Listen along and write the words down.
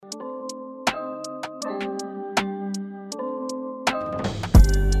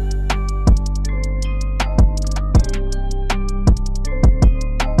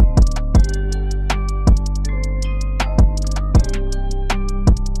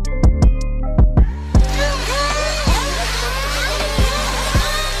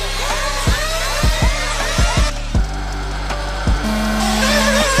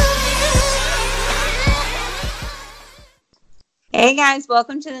Hey guys,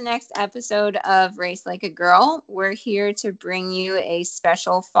 welcome to the next episode of Race Like a Girl. We're here to bring you a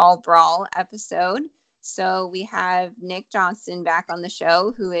special Fall Brawl episode. So we have Nick Johnston back on the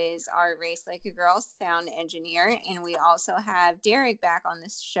show, who is our Race Like a Girl sound engineer. And we also have Derek back on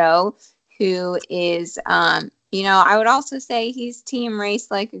this show, who is, I would also say he's team Race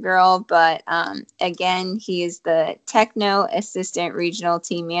Like a Girl, but again, he is the Techno Assistant Regional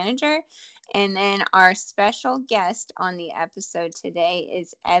Team Manager. And then our special guest on the episode today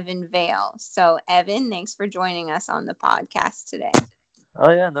is Evan Vale. So, Evan, thanks for joining us on the podcast today.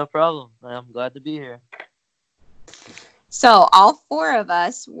 Oh, yeah, no problem. I'm glad to be here. So, all four of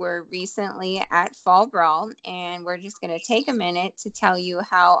us were recently at Fall Brawl, and we're just going to take a minute to tell you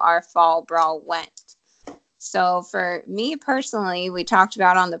how our Fall Brawl went. So for me personally, we talked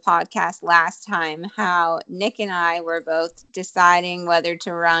about on the podcast last time how Nick and I were both deciding whether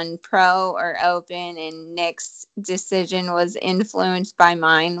to run pro or open, and Nick's decision was influenced by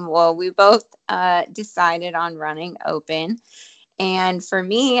mine. Well, we both decided on running open. And for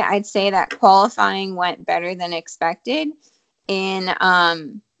me, I'd say that qualifying went better than expected. In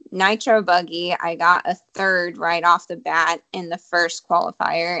Nitro Buggy, I got a third right off the bat in the first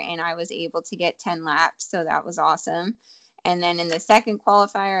qualifier, and I was able to get 10 laps, so that was awesome. And then in the second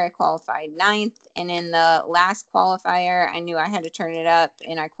qualifier, I qualified ninth, and in the last qualifier, I knew I had to turn it up,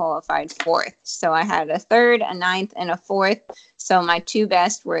 and I qualified fourth. So I had a third, a ninth, and a fourth. So my two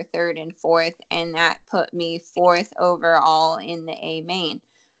best were third and fourth, and that put me fourth overall in the A main.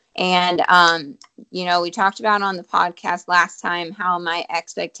 And, we talked about on the podcast last time how my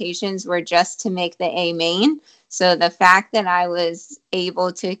expectations were just to make the A main. So the fact that I was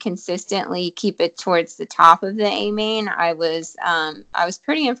able to consistently keep it towards the top of the A main, I was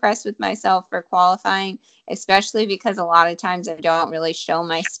pretty impressed with myself for qualifying, especially because a lot of times I don't really show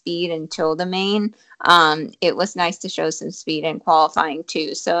my speed until the main. It was nice to show some speed in qualifying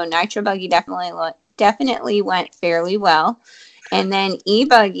too. So Nitro Buggy definitely went fairly well. And then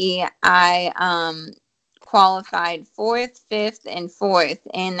E-Buggy, I qualified fourth, fifth, and fourth.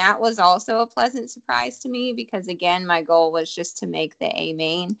 And that was also a pleasant surprise to me because, again, my goal was just to make the A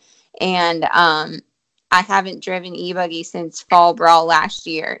main. And I haven't driven E-Buggy since Fall Brawl last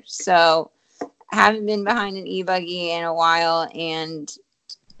year. So I haven't been behind an E-Buggy in a while. And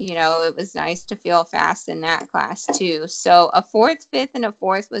it was nice to feel fast in that class too. So a fourth, fifth, and a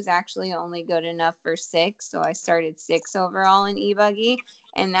fourth was actually only good enough for six. So I started six overall in E-Buggy.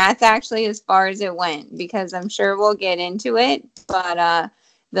 And that's actually as far as it went because I'm sure we'll get into it. But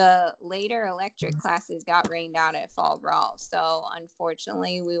the later electric classes got rained out at Fall Brawl. So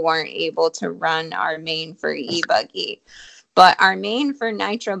unfortunately, we weren't able to run our main for E-Buggy. But our main for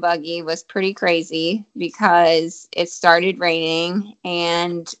Nitro Buggy was pretty crazy because it started raining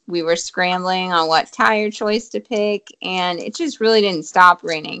and we were scrambling on what tire choice to pick, and it just really didn't stop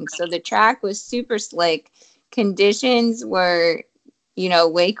raining. So the track was super slick. Conditions were,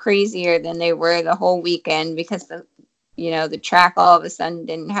 way crazier than they were the whole weekend because the track all of a sudden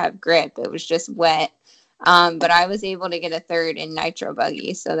didn't have grip. It was just wet. But I was able to get a third in Nitro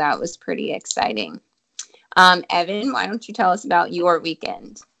Buggy, so that was pretty exciting. Evan, why don't you tell us about your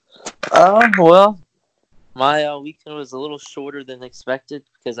weekend? Well, my weekend was a little shorter than expected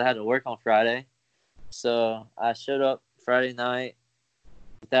because I had to work on Friday. So I showed up Friday night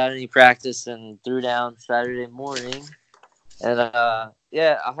without any practice and threw down Saturday morning. And I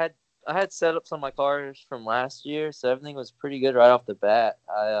had setups on my cars from last year, so everything was pretty good right off the bat.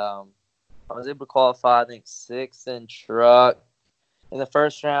 I was able to qualify, I think, sixth in truck in the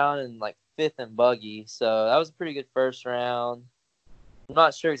first round and like fifth in buggy. So that was a pretty good first round. I'm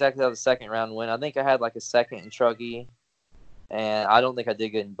not sure exactly how the second round went. I think I had like a second in trucky, and I don't think I did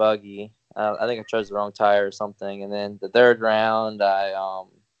good in buggy. I think I chose the wrong tire or something. And then the third round, I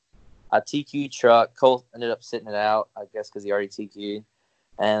TQ'd truck. Cole ended up sitting it out, I guess, because he already TQ'd.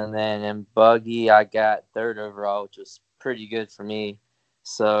 And then in buggy, I got third overall, which was pretty good for me.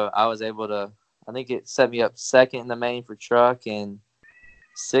 So I was able to, I think it set me up second in the main for truck and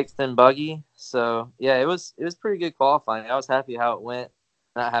sixth in buggy. So yeah, it was pretty good qualifying. I was happy how it went,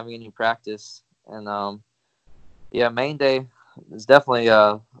 not having any practice. And main day was definitely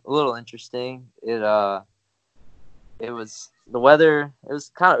a little interesting. It was the weather. It was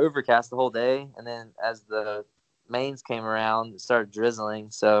kind of overcast the whole day, and then as the mains came around, it started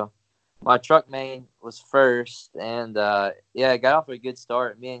drizzling. So my truck main was first, and it got off to a good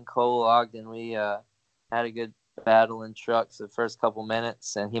start. Me and Cole Ogden, we had a good battle in trucks the first couple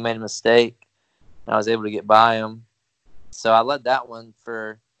minutes, and he made a mistake, and I was able to get by him. So I led that one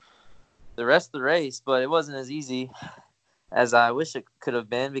for the rest of the race, but it wasn't as easy as I wish it could have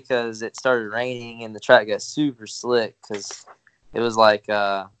been because it started raining and the track got super slick because it was like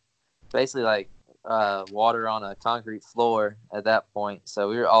basically like water on a concrete floor at that point. So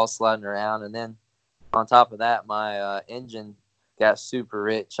we were all sliding around, and then on top of that, my engine got super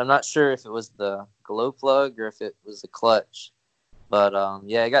rich. I'm not sure if it was the glow plug or if it was the clutch, but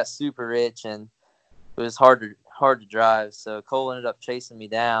yeah, it got super rich and it was hard to drive. So Cole ended up chasing me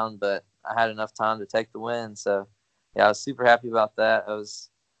down, but I had enough time to take the win. So yeah, I was super happy about that. It was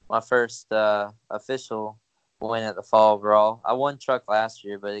my first official win at the Fall Brawl. I won truck last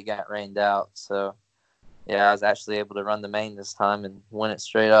year, but it got rained out. So yeah, I was actually able to run the main this time and win it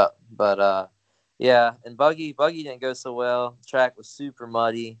straight up. But yeah, and buggy didn't go so well. The track was super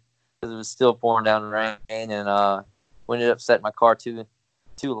muddy because it was still pouring down rain, and we ended up setting my car too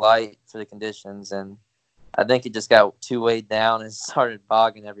light for the conditions, and I think it just got too weighed down and started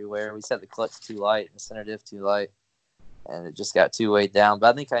bogging everywhere. We set the clutch too light and the center diff too light, and it just got too weighed down.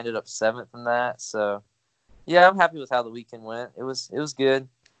 But I think I ended up 7th in that. So yeah, I'm happy with how the weekend went. It was good,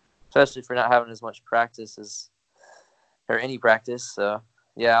 especially for not having as much practice or any practice. So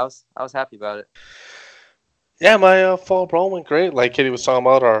yeah, I was happy about it. Yeah, my fall brawl went great. Like Kitty was talking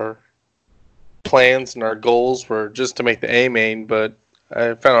about, our plans and our goals were just to make the A main, but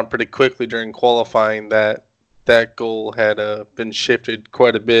I found out pretty quickly during qualifying that that goal had been shifted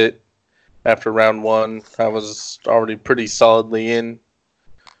quite a bit. After round 1, I was already pretty solidly in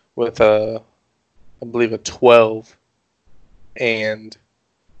with I believe a 12, and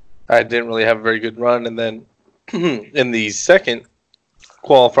I didn't really have a very good run. And then in the second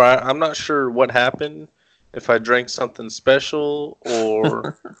qualifier, I'm not sure what happened, if I drank something special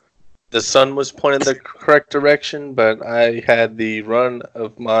or the sun was pointing the correct direction, but I had the run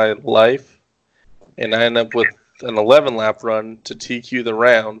of my life, and I ended up with an 11-lap run to TQ the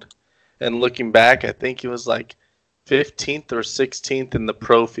round. And looking back, I think it was like 15th or 16th in the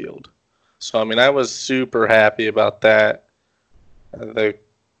pro field. So, I mean, I was super happy about that. The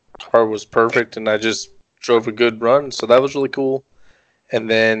car was perfect, and I just drove a good run, so that was really cool. And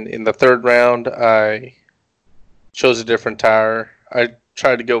then in the third round, I chose a different tire. I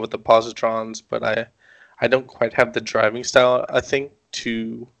tried to go with the Positrons, but I don't quite have the driving style, I think,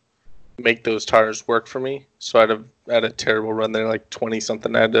 to make those tires work for me. So I had a terrible run there, like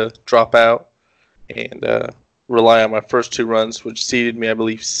 20-something. I had to drop out and rely on my first 2 runs, which seeded me, I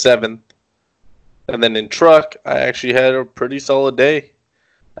believe, 7th. And then in truck, I actually had a pretty solid day.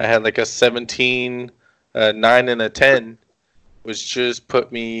 I had like a 17, a 9, and a 10, which just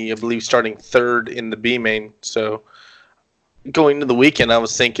put me, I believe, starting 3rd in the B main. So going into the weekend, I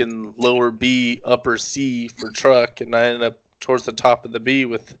was thinking lower B, upper C for truck, and I ended up towards the top of the B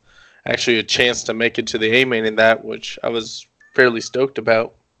with actually a chance to make it to the A main in that, which I was fairly stoked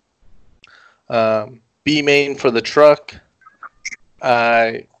about. B main for the truck,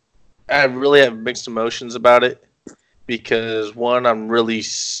 I really have mixed emotions about it because, one, I'm really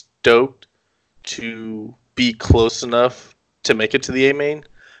stoked to be close enough to make it to the A main,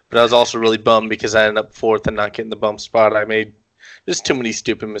 but I was also really bummed because I ended up 4th and not getting the bump spot. I made just too many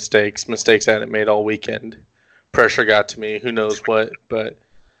stupid mistakes I hadn't made all weekend. Pressure got to me, who knows what, but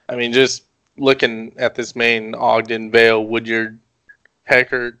I mean, just looking at this main, Ogden, Vale, Woodyard,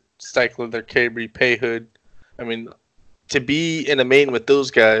 Heckert, Steikler, Cabry, Payhood, I mean, to be in a main with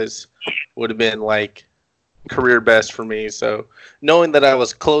those guys would have been like career best for me. So knowing that I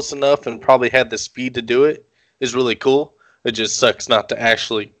was close enough and probably had the speed to do it is really cool. It just sucks not to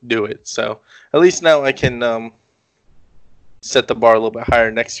actually do it. So at least now I can set the bar a little bit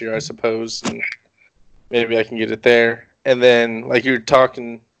higher next year, I suppose, and maybe I can get it there. And then, like you were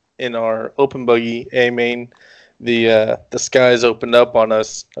talking in our open buggy A main, the skies opened up on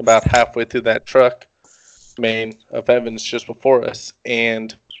us about halfway through that truck main of Evans just before us,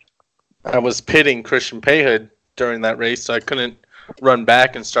 and I was pitting Christian Payhood during that race, so I couldn't run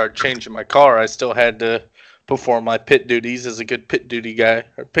back and start changing my car. I still had to perform my pit duties as a good pit duty guy,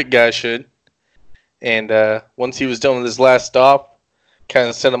 or pit guy should. And once he was done with his last stop, kind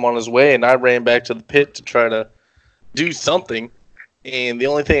of sent him on his way, and I ran back to the pit to try to do something. And the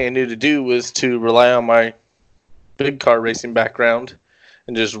only thing I knew to do was to rely on my big car racing background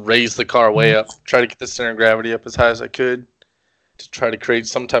and just raise the car way up, try to get the center of gravity up as high as I could to try to create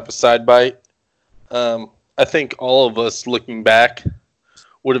some type of side bite. I think all of us looking back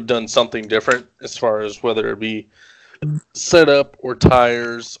would have done something different as far as whether it be setup or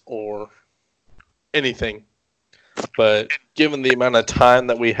tires or anything. But given the amount of time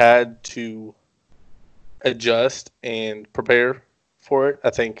that we had to adjust and prepare for it,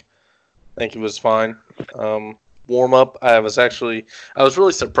 I think it was fine. Warm up, I was really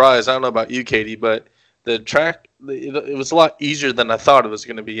surprised. I don't know about you, Katie, but the track, it was a lot easier than I thought it was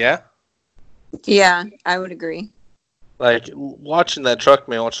going to be. Yeah. Yeah, I would agree. Like, watching that truck,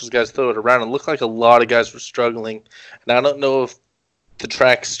 man, watch those guys throw it around, it looked like a lot of guys were struggling. And I don't know if the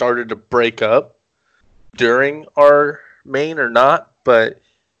track started to break up during our main or not, but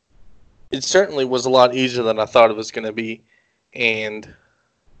it certainly was a lot easier than I thought it was going to be. And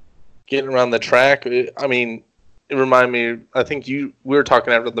getting around the track, it reminded me, I think we were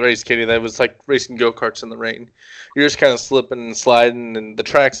talking after the race, Katie, that it was like racing go-karts in the rain. You're just kind of slipping and sliding, and the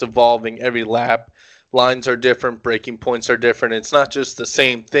track's evolving every lap. Lines are different, braking points are different. It's not just the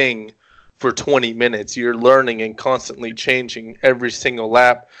same thing for 20 minutes. You're learning and constantly changing every single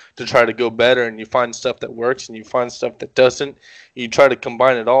lap to try to go better, and you find stuff that works and you find stuff that doesn't. You try to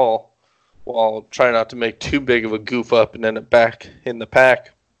combine it all while trying not to make too big of a goof up and end up back in the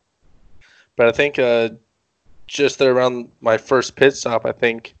pack. But I think just there around my first pit stop, I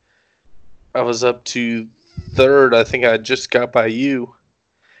think I was up to third. I think I just got by you.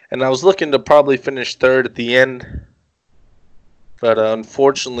 And I was looking to probably finish third at the end. But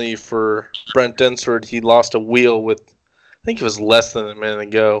unfortunately for Brent Densford, he lost a wheel with, I think it was less than a minute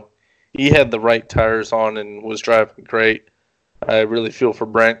ago. He had the right tires on and was driving great. I really feel for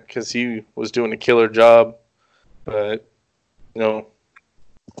Brent because he was doing a killer job. But,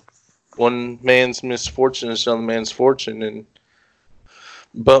 one man's misfortune is another man's fortune. And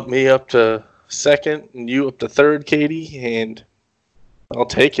bumped me up to second and you up to third, Katie. And I'll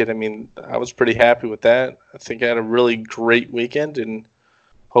take it. I was pretty happy with that. I think I had a really great weekend, and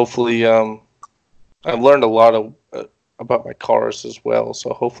hopefully I've learned a lot about my cars as well.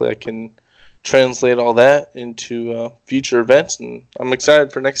 So hopefully I can translate all that into future events, and I'm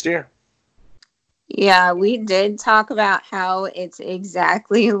excited for next year. Yeah, we did talk about how it's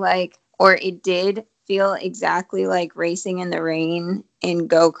exactly like, or it did feel exactly like racing in the rain in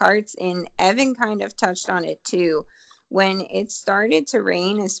go-karts, and Evan kind of touched on it too. When it started to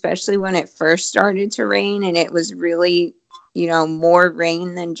rain, especially when it first started to rain and it was really, more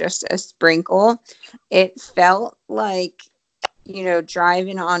rain than just a sprinkle, it felt like,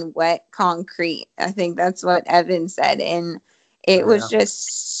 driving on wet concrete. I think that's what Evan said. And it was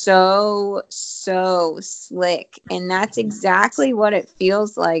just so slick. And that's exactly what it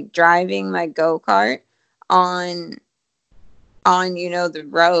feels like driving my go-kart on the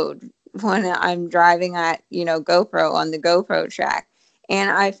road when I'm driving at, GoPro on the GoPro track. And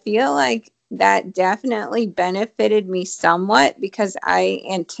I feel like that definitely benefited me somewhat because I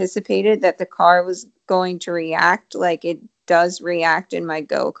anticipated that the car was going to react like it does react in my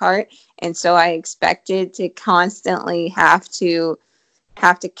go-kart. And so I expected to constantly have to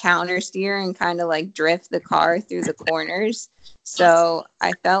counter steer and kind of like drift the car through the corners. So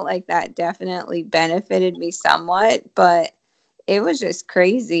I felt like that definitely benefited me somewhat, but it was just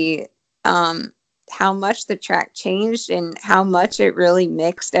crazy how much the track changed and how much it really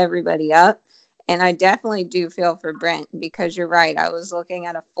mixed everybody up. And I definitely do feel for Brent because you're right. I was looking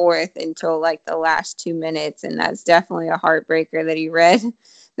at a fourth until like the last 2 minutes, and that's definitely a heartbreaker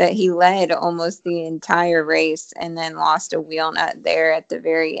that he led almost the entire race and then lost a wheel nut there at the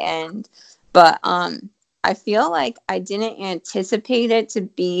very end. But I feel like I didn't anticipate it to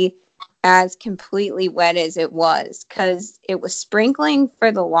be as completely wet as it was because it was sprinkling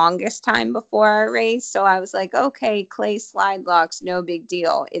for the longest time before our race. So I was like, okay, clay slide locks, no big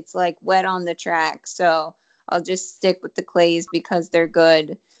deal. It's like wet on the track. So I'll just stick with the clays because they're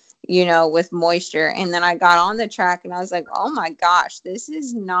good, with moisture. And then I got on the track and I was like, oh my gosh, this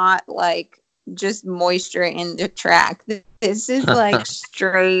is not like just moisture in the track. This is like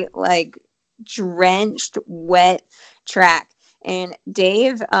straight, like drenched, wet track. And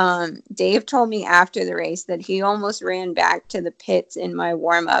Dave told me after the race that he almost ran back to the pits in my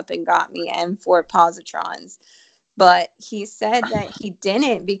warm-up and got me M4 positrons. But he said that he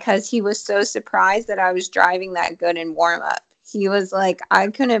didn't because he was so surprised that I was driving that good in warm-up. He was like, I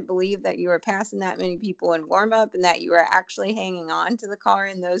couldn't believe that you were passing that many people in warm-up and that you were actually hanging on to the car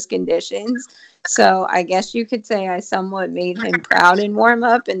in those conditions. So I guess you could say I somewhat made him proud in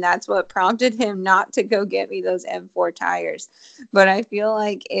warm-up, and that's what prompted him not to go get me those M4 tires. But I feel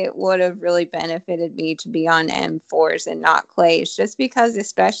like it would have really benefited me to be on M4s and not clays, just because,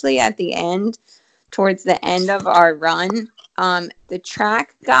 especially at the end, towards the end of our run, the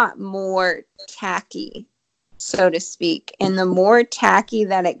track got more tacky, so to speak. And the more tacky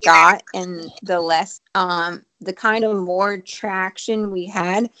that it got and the less, the kind of more traction we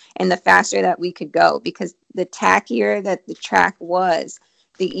had and the faster that we could go, because the tackier that the track was,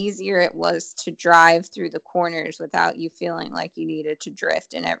 the easier it was to drive through the corners without you feeling like you needed to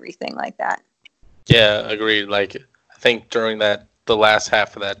drift and everything like that. Yeah, agreed. Like, I think during the last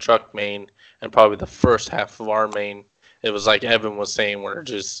half of that truck main and probably the first half of our main, it was like Evan was saying, where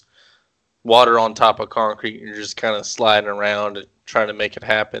just water on top of concrete. And you're just kind of sliding around and trying to make it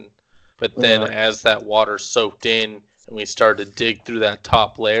happen. But then as that water soaked in and we started to dig through that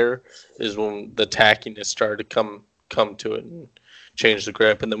top layer is when the tackiness started to come to it and change the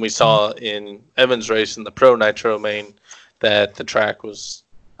grip. And then we saw in Evan's race in the Pro Nitro main that the track was,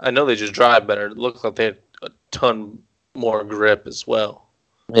 I know they just drive better. It looked like they had a ton more grip as well.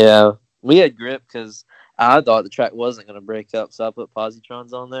 Yeah, we had grip because I thought the track wasn't going to break up, so I put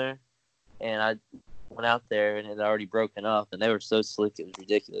positrons on there, and I went out there and it had already broken up, and they were so slick it was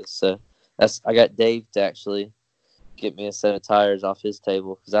ridiculous. So I got Dave to actually get me a set of tires off his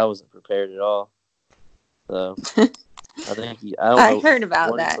table because I wasn't prepared at all. So I think I heard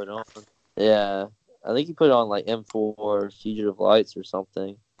about that. Yeah, I think he put on like M4 Fugitive Lights or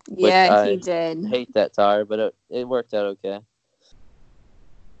something. Yeah, he did. I hate that tire, but it worked out okay.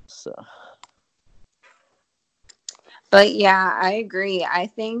 So. But yeah, I agree. I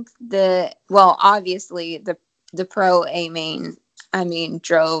think obviously the Pro A main,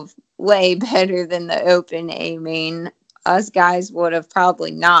 drove way better than the Open A main. Us guys would have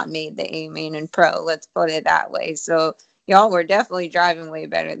probably not made the A main and Pro. Let's put it that way. So y'all were definitely driving way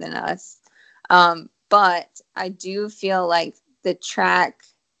better than us. But I do feel like the track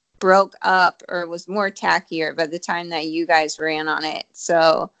broke up or was more tackier by the time that you guys ran on it.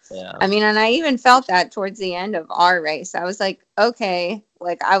 So, yeah. And I even felt that towards the end of our race. I was like, okay,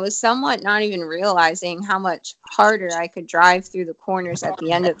 like I was somewhat not even realizing how much harder I could drive through the corners at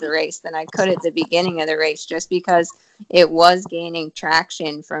the end of the race than I could at the beginning of the race, just because it was gaining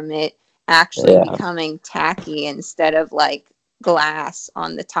traction from it actually becoming tacky instead of like glass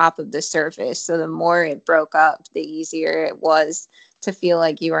on the top of the surface. So the more it broke up, the easier it was to feel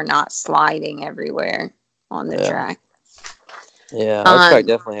like you are not sliding everywhere on the track. Yeah, our track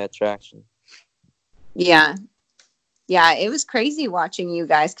definitely had traction. Yeah. Yeah, it was crazy watching you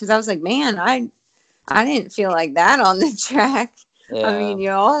guys because I was like, man, I didn't feel like that on the track. Yeah.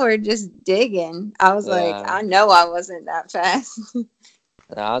 Y'all were just digging. I was like, I know I wasn't that fast.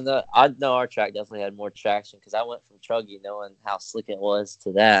 I know our track definitely had more traction because I went from Truggy knowing how slick it was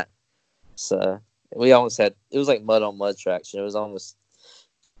to that. So we almost had, it was like mud on mud traction. It was almost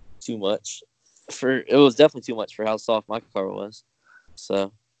too much it was definitely too much for how soft my car was.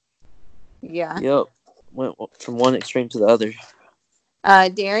 So yeah. Yep. Went from one extreme to the other.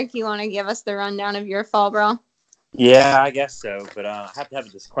 Derek, you want to give us the rundown of your fall brawl? Yeah, I guess so. But I have to have a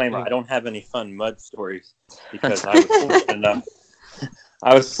disclaimer. I don't have any fun mud stories because I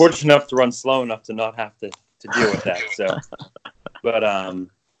was fortunate enough to run slow enough to not have to deal with that. So,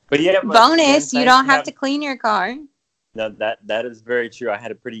 but yeah. Bonus, you don't have to clean your car. No, that is very true. I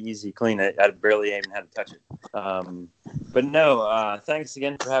had a pretty easy clean. I barely even had to touch it. But no, thanks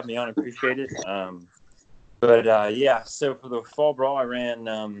again for having me on. I appreciate it. Yeah, so for the fall brawl, I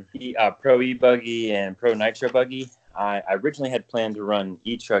ran Pro E-Buggy and Pro Nitro Buggy. I originally had planned to run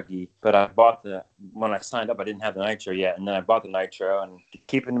E-Truggy, but when I signed up, I didn't have the Nitro yet, and then I bought the Nitro, and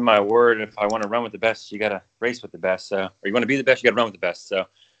keeping my word, if I want to run with the best, you got to race with the best, or you want to be the best, you got to run with the best, so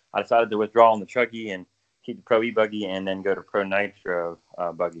I decided to withdraw on the Truggy and keep the Pro E-Buggy, and then go to Pro Nitro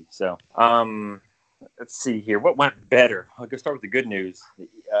Buggy. So, let's see here. What went better? I'll go start with the good news.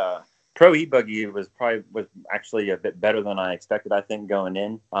 Pro E-Buggy was actually a bit better than I expected, I think, going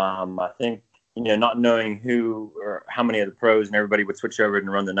in. I think, not knowing who or how many of the pros and everybody would switch over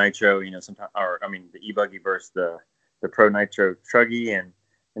and run the Nitro, the E-Buggy versus the Pro Nitro Truggy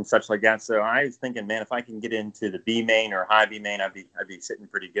and such like that. So I was thinking, man, if I can get into the B main or high B main, I'd be sitting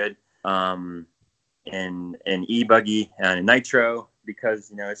pretty good. In E-Buggy and Nitro,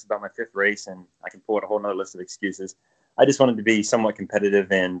 because, it's about my fifth race and I can pull out a whole nother list of excuses. I just wanted to be somewhat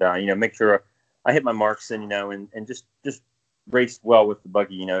competitive and, make sure I hit my marks and, and just race well with the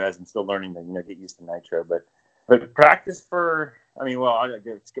buggy, as I'm still learning to, get used to Nitro. But practice I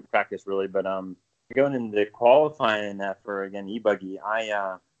skip practice really, but going into qualifying that for, again, E-Buggy,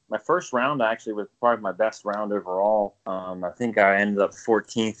 my first round actually was probably my best round overall. I think I ended up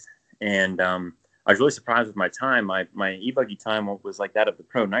 14th, and I was really surprised with my time. My E-Buggy time was like that of the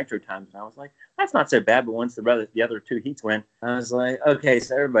Pro Nitro times, and I was like, that's not so bad. But once the other two heats went, I was like, okay,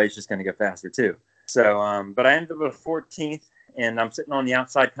 so everybody's just going to go faster too. So, but I ended up with 14th, and I'm sitting on the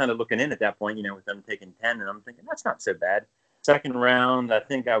outside kind of looking in at that point, with them taking 10, and I'm thinking, that's not so bad. Second round, I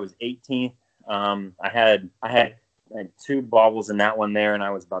think I was 18th. I had two bobbles in that one there, and I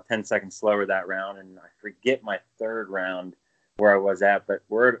was about 10 seconds slower that round, and I forget my third round where I was at, but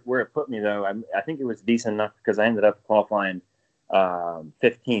where it put me though, I think it was decent enough because I ended up qualifying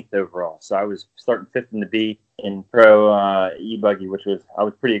 15th overall. So I was starting fifth in the B in pro e-buggy, which I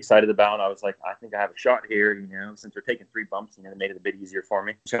was pretty excited about. I was like, I think I have a shot here, since we're taking 3 bumps, it made it a bit easier for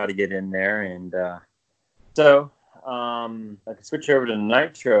me. Try to get in there. And so I could switch over to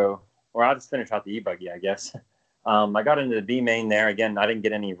Nitro, or I'll just finish out the e-buggy, I guess. I got into the B main there. Again, I didn't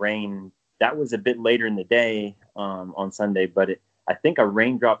get any rain. That was a bit later in the day on Sunday, but I think a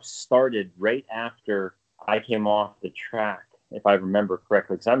raindrop started right after I came off the track, if I remember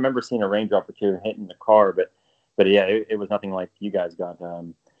correctly, because I remember seeing a raindrop or two hitting the car, but yeah, it was nothing like you guys got.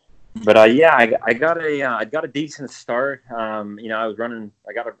 But yeah, I got a decent start. I was running.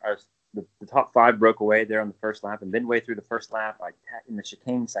 The top 5 broke away there on the first lap, and midway through the first lap, I tagged in the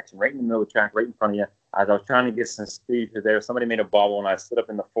chicane section, right in the middle of the track, right in front of you. As I was trying to get some speed through there, somebody made a bobble, and I stood up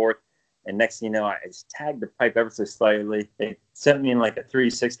in the 4th. And next thing you know, I just tagged the pipe ever so slightly. They sent me in like a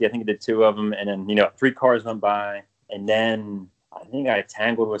 360. I think it did 2 of them. And then, 3 cars went by. And then I think I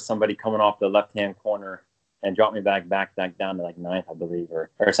tangled with somebody coming off the left-hand corner and dropped me back down to like 9th, I believe, or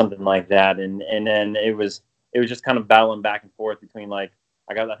something like that. And then it was just kind of battling back and forth between like,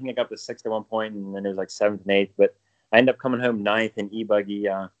 I think I got to 6th at one point, and then it was like 7th and 8th. But I ended up coming home 9th in e-buggy.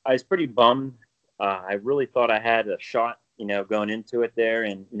 I was pretty bummed. I really thought I had a shot, going into it there,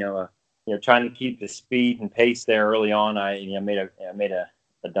 and trying to keep the speed and pace there early on. I made a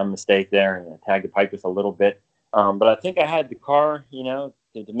dumb mistake there and tagged the pipe just a little bit. But I think I had the car, to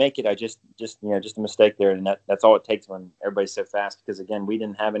make it. I just a mistake there, and that's all it takes when everybody's so fast. Because again, we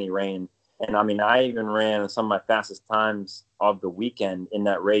didn't have any rain, and I even ran some of my fastest times of the weekend in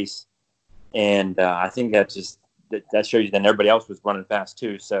that race, and I think that shows you that everybody else was running fast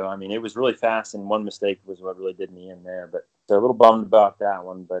too. So it was really fast, and one mistake was what really did me in there. But so a little bummed about that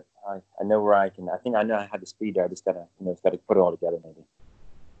one, but I know where I think I know I had the speed there. I just gotta put it all together maybe.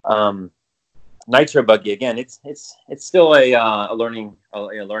 Nitro buggy again. It's still a learning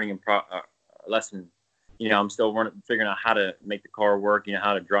lesson. I'm still figuring out how to make the car work.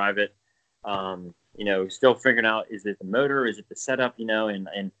 How to drive it. Still figuring out, is it the motor? Is it the setup?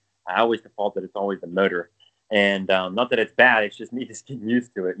 And I always default that it's always the motor. And not that it's bad. It's just me just getting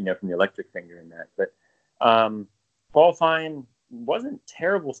used to it. From the electric finger and that. But qualifying wasn't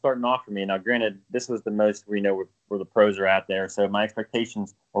terrible starting off for me. Now, granted, this was the most where the pros are at there. So my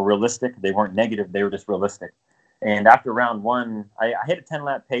expectations were realistic. They weren't negative. They were just realistic. And after round 1, I hit a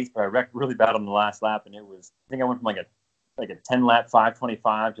 10-lap pace, but I wrecked really bad on the last lap. And I think I went from like a 10-lap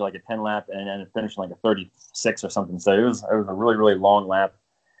 5:25 to like a 10-lap, and then it finished like a 36 or something. So it was a really, really long lap.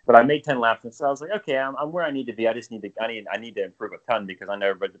 But I made 10 laps, and so I was like, okay, I'm where I need to be. I need to improve a ton, because I know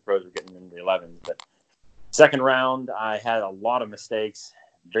everybody, the pros are getting into the 11s. But second round, I had a lot of mistakes.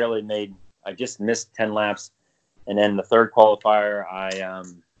 I just missed 10 laps. And then the third qualifier,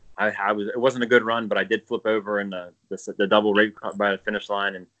 it wasn't a good run, but I did flip over in the double right by the finish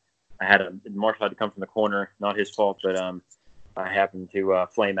line, and Marshall had to come from the corner. Not his fault, but I happened to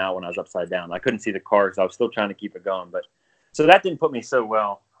flame out when I was upside down. I couldn't see the car because I was still trying to keep it going, but so that didn't put me so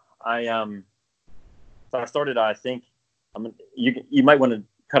well. So I started. I think you might want to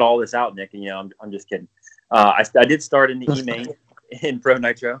cut all this out, Nick. I'm just kidding. I did start in the E-main in Pro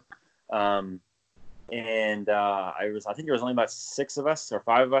Nitro, and I think there was only about 6 of us or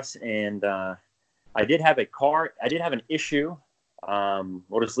 5 of us, and I did have a car. I did have an issue.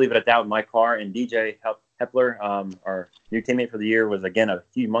 We'll just leave it at that with my car. And DJ Hepler, our new teammate for the year, was again a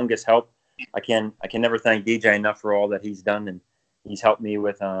humongous help. I can never thank DJ enough for all that he's done, and he's helped me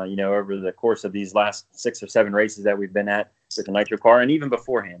with over the course of these last 6 or 7 races that we've been at with the Nitro car, and even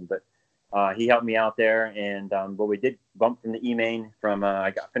beforehand. But he helped me out there, and but we did bump from the E-main from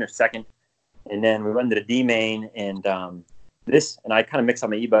I finished second, and then we went to the D-main, and and I kind of mixed up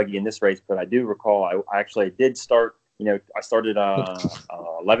my e-buggy in this race, but I do recall I actually did start. I started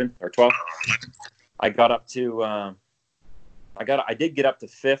 11th or 12th. I got up to I did get up to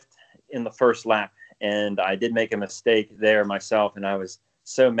 5th in the first lap, and I did make a mistake there myself, and I was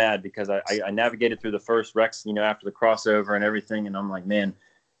so mad because I navigated through the first wrecks, after the crossover and everything, and I'm like, man,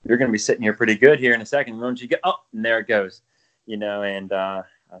 you're going to be sitting here pretty good here in a second. And once you get up, and there it goes, and I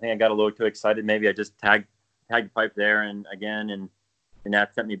think I got a little too excited. Maybe I just tagged the pipe there and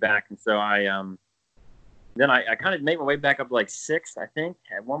that sent me back, and so then I kind of made my way back up to like 6th, I think,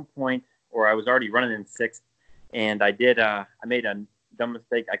 at one point, or I was already running in 6th, and I made a dumb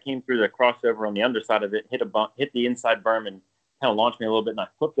mistake. I came through the crossover on the underside of it, hit the inside berm, and kind of launched me a little bit, and I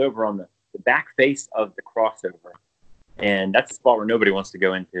flipped over on the back face of the crossover, and that's a spot where nobody wants to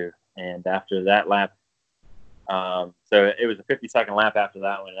go into. And after that lap, so it was a 50-second lap after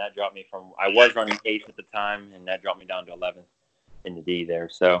that one, and that dropped me from, I was running 8th at the time, and that dropped me down to 11th in the D there.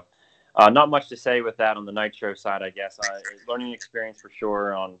 So Not much to say with that on the nitro side, I guess. Learning experience for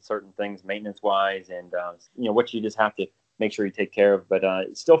sure on certain things, maintenance-wise, and what you just have to make sure you take care of. But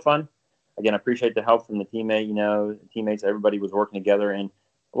it's still fun. Again, I appreciate the help from the teammates. Everybody was working together, and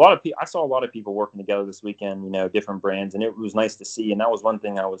I saw a lot of people working together this weekend. Different brands, and it was nice to see. And that was one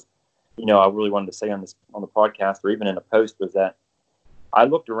thing I really wanted to say on the podcast, or even in a post, was that I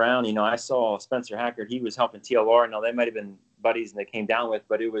looked around. I saw Spencer Hackard. He was helping TLR. Now they might have been buddies, and they came down with,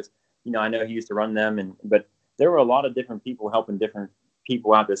 but it was. I know he used to run them, but there were a lot of different people helping different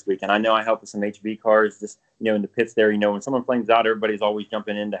people out this weekend. I know I helped with some HB cars, just in the pits there. When someone flames out, everybody's always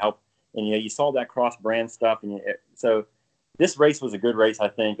jumping in to help. And you saw that cross brand stuff, and so this race was a good race, I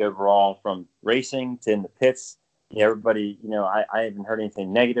think, overall, from racing to in the pits. Everybody, I haven't heard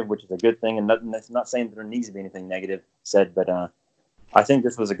anything negative, which is a good thing, and that's not saying that there needs to be anything negative said, but I think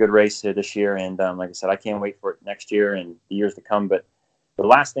this was a good race this year, and like I said, I can't wait for it next year and the years to come. But the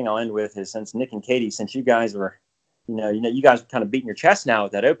last thing I'll end with is, since Nick and Katie, since you guys were, you guys are kind of beating your chest now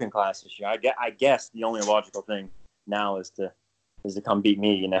with that open class this year. I guess the only logical thing now is to come beat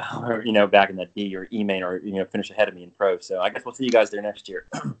me, or back in that D or E main, or finish ahead of me in pro. So I guess we'll see you guys there next year.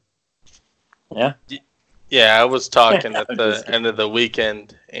 Yeah. Yeah, I was talking at the end of the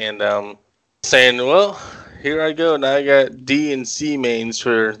weekend and saying, well, here I go. Now I got D and C mains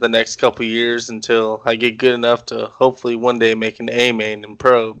for the next couple years until I get good enough to hopefully one day make an A main in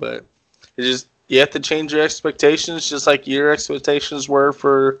pro. But you have to change your expectations, just like your expectations were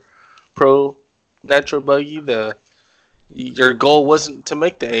for pro Nitro Buggy. Your goal wasn't to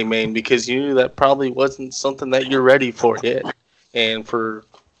make the A main because you knew that probably wasn't something that you're ready for yet. And for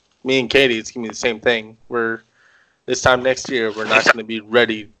me and Katie, it's going to be the same thing. This time next year, we're not going to be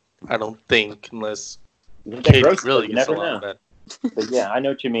ready, I don't think, unless Katie really gets a lot better. But yeah, I know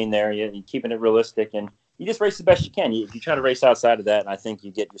what you mean there. You're keeping it realistic, and you just race the best you can. If you try to race outside of that, I think you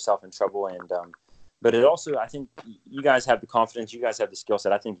get yourself in trouble. And but it also, I think you guys have the confidence. You guys have the skill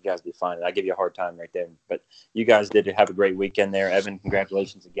set. I think you guys will be fine. I give you a hard time right there. But you guys did have a great weekend there. Evan,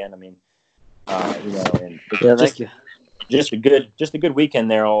 congratulations again. I mean, and thank you. Just a good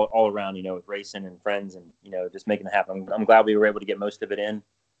weekend there all around, with racing and friends and, just making it happen. I'm glad we were able to get most of it in.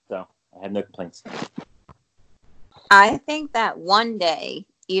 So I have no complaints. I think that one day,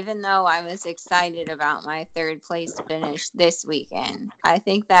 even though I was excited about my third place finish this weekend, I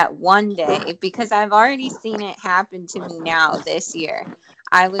think that one day, because I've already seen it happen to me now this year,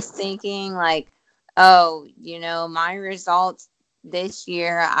 I was thinking like, oh, my results this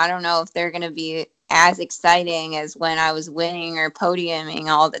year, I don't know if they're going to be as exciting as when I was winning or podiuming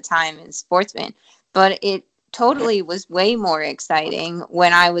all the time in Sportsman. But it totally was way more exciting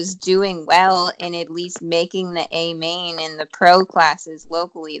when I was doing well and at least making the A main in the pro classes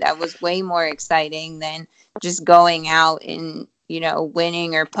locally. That was way more exciting than just going out and,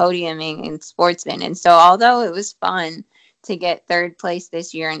 winning or podiuming in Sportsman. And so although it was fun to get third place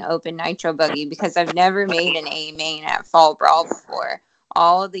this year in Open Nitro Buggy, because I've never made an A main at Fall Brawl before,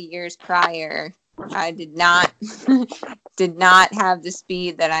 all the years prior, I did not have the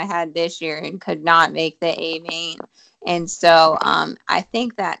speed that I had this year and could not make the A main. And so I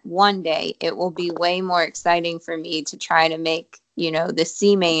think that one day it will be way more exciting for me to try to make, the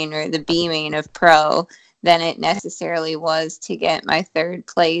C main or the B main of pro than it necessarily was to get my third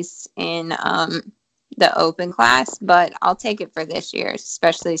place in the open class. But I'll take it for this year,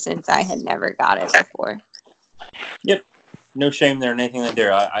 especially since I had never got it before. Yep. No shame there, anything like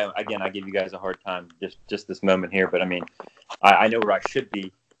there. I give you guys a hard time just this moment here, but I mean, I know where I should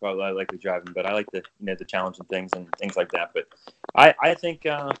be. Well, I like the driving, but I like the the challenging things and things like that. But I think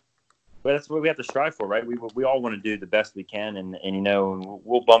that's what we have to strive for, right? We all want to do the best we can, and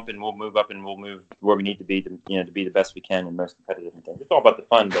we'll bump and we'll move up and we'll move where we need to be to be the best we can and most competitive and things. It's all about the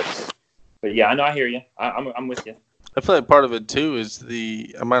fun, but yeah, I know, I hear you. I'm with you. I feel like part of it too is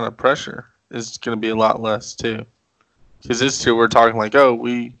the amount of pressure is going to be a lot less too. Because this year we're talking like, oh,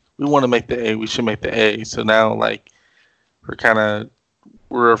 we want to make the A, we should make the A. So now like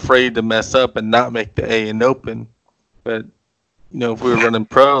we're afraid to mess up and not make the A in open. But if we were running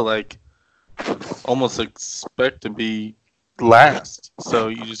pro, like almost expect to be last. So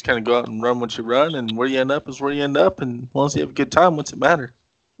you just kind of go out and run what you run, and where you end up is where you end up. And as long as you have a good time, what's it matter?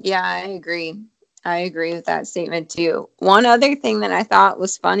 Yeah, I agree. I agree with that statement too. One other thing that I thought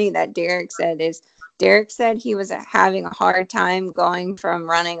was funny that Derek said he was having a hard time going from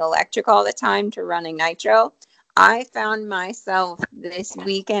running electric all the time to running nitro. I found myself this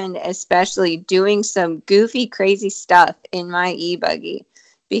weekend especially doing some goofy, crazy stuff in my e-buggy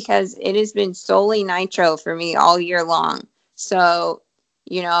because it has been solely nitro for me all year long. So,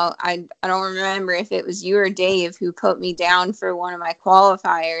 I don't remember if it was you or Dave who put me down for one of my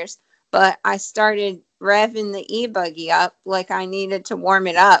qualifiers, but I started revving the e-buggy up like I needed to warm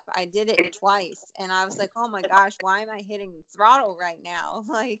it up. I did it twice, and I was like, oh my gosh, why am I hitting the throttle right now?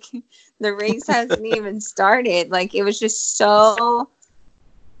 Like, the race hasn't even started. Like, it was just so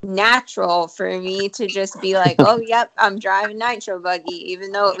natural for me to just be like, oh, yep, I'm driving nitro buggy,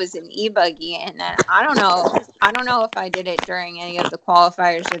 even though it was an e-buggy. And then I don't know if I did it during any of the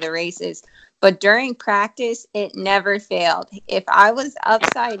qualifiers or the races, but during practice, it never failed. If I was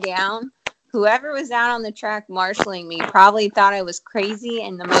upside down, whoever was out on the track marshaling me probably thought I was crazy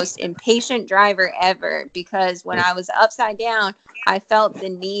and the most impatient driver ever, because when I was upside down, I felt the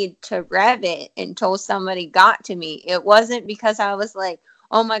need to rev it until somebody got to me. It wasn't because I was like,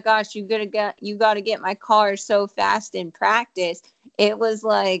 oh my gosh, you got to get my car so fast in practice. It was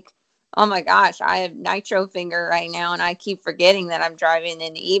like, oh my gosh, I have nitro finger right now, and I keep forgetting that I'm driving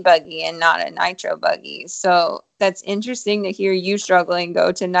an e-buggy and not a nitro buggy. So that's interesting to hear you struggling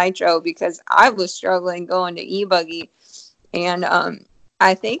go to nitro, because I was struggling going to e-buggy. And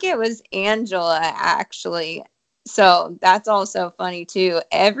I think it was Angela, actually. So that's also funny too.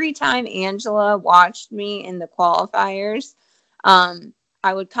 Every time Angela watched me in the qualifiers,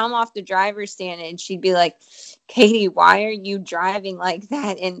 I would come off the driver's stand and she'd be like, Katie, why are you driving like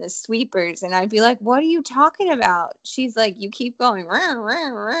that in the sweepers? And I'd be like, what are you talking about? She's like, you keep going around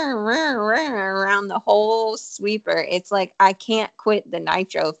the whole sweeper. It's like, I can't quit the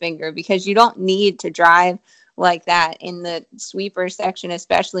nitro finger, because you don't need to drive like that in the sweeper section,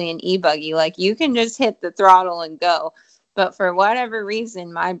 especially in e-buggy. Like, you can just hit the throttle and go. But for whatever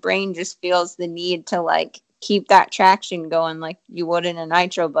reason, my brain just feels the need to like keep that traction going like you would in a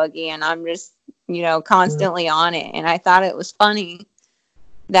nitro buggy, and I'm just, constantly on it. And I thought it was funny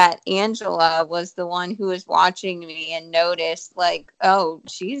that Angela was the one who was watching me and noticed, like, oh,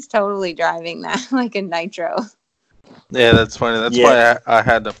 she's totally driving that like a nitro. Yeah, that's funny. That's why I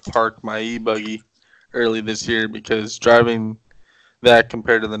had to park my e-buggy early this year, because driving that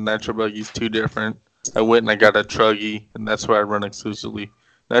compared to the nitro buggy is too different. I went and I got a truggy, and that's why I run exclusively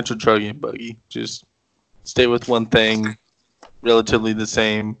nitro truggy and buggy. Just stay with one thing, relatively the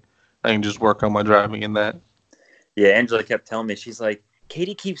same. I can just work on my driving in that. Yeah, Angela kept telling me, she's like,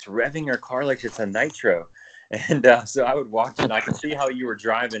 Katie keeps revving her car like it's a nitro. And so I would watch it, and I could see how you were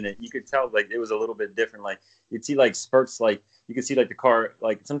driving it. You could tell, like, it was a little bit different. Like, you'd see, like, spurts, like, you could see, like, the car,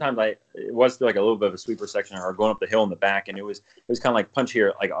 like, sometimes it was like a little bit of a sweeper section or going up the hill in the back, and it was kind of like punch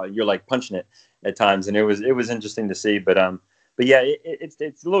here, like, you're, like, punching it at times, and it was interesting to see. But yeah, it's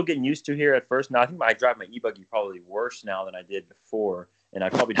a little getting used to here at first. Now, I think I drive my e-buggy probably worse now than I did before, and I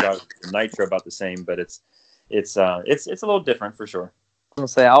probably drive the nitro about the same, but it's a little different for sure. I'm gonna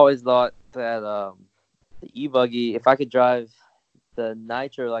say, I always thought that the e-buggy, if I could drive the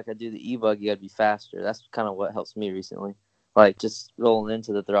nitro like I do the e-buggy, I'd be faster. That's kind of what helps me recently. Like, just rolling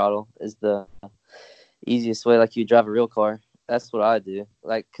into the throttle is the easiest way, like you drive a real car. That's what I do.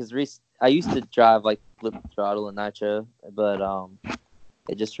 Like, because I used to drive like flip throttle and nitro, but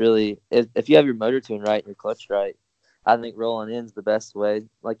it just really, if you have your motor tune right and your clutch right, I think rolling in's the best way,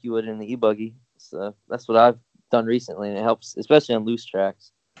 like you would in the e-buggy. So that's what I've done recently, and it helps, especially on loose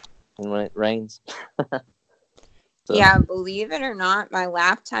tracks and when it rains. So. Yeah, believe it or not, my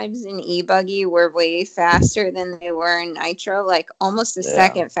lap times in e-buggy were way faster than they were in nitro, like almost a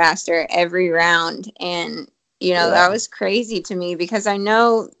second faster every round. And that was crazy to me, because I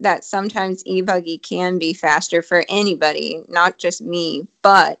know that sometimes e-buggy can be faster for anybody, not just me,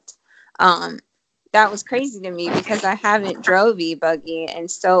 but that was crazy to me, because I haven't drove e-buggy in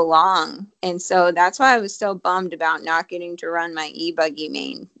so long. And so that's why I was so bummed about not getting to run my e-buggy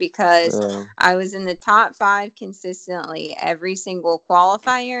main, because I was in the top 5 consistently every single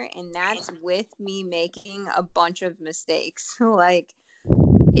qualifier. And that's with me making a bunch of mistakes. Like,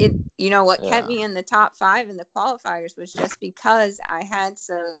 what kept me in the top 5 in the qualifiers was just because I had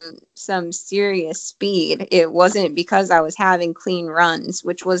some serious speed. It wasn't because I was having clean runs,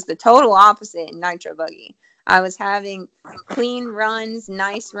 which was the total opposite in nitro buggy. I was having clean runs,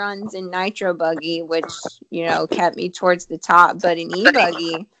 nice runs in nitro buggy, which, kept me towards the top. But in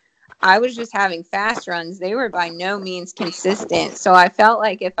e-buggy, I was just having fast runs. They were by no means consistent. So I felt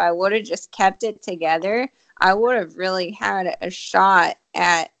like if I would have just kept it together, I would have really had a shot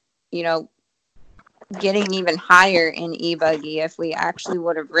at, getting even higher in e-buggy if we actually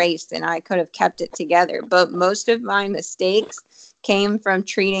would have raced and I could have kept it together. But most of my mistakes came from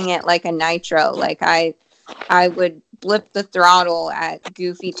treating it like a nitro. Like, I would blip the throttle at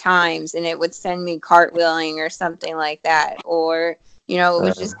goofy times and it would send me cartwheeling or something like that. Or, It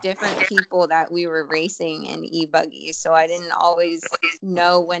was just different people that we were racing in e-buggies. So I didn't always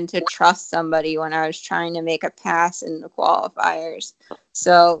know when to trust somebody when I was trying to make a pass in the qualifiers.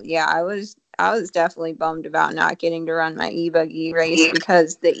 So yeah, I was definitely bummed about not getting to run my e-buggy race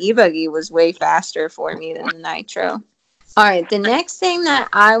because the e-buggy was way faster for me than the nitro. All right, the next thing that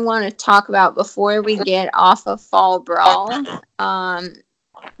I want to talk about before we get off of Fall Brawl,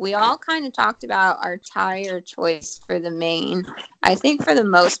 we all kind of talked about our tire choice for the main. I think for the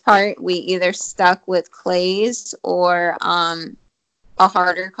most part, we either stuck with clays or a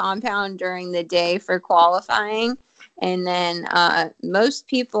harder compound during the day for qualifying. And then most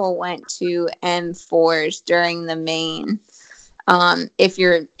people went to M4s during the main. If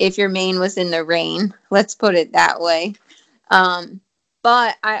your main was in the rain, let's put it that way.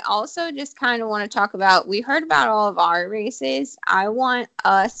 But I also just kind of want to talk about, we heard about all of our races. I want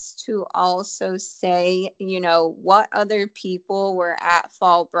us to also say, what other people were at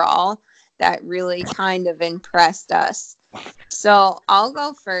Fall Brawl that really kind of impressed us. So I'll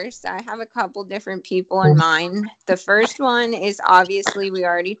go first. I have a couple different people in mind. The first one is obviously we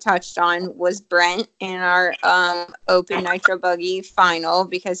already touched on, was Brent in our Open Nitro Buggy final,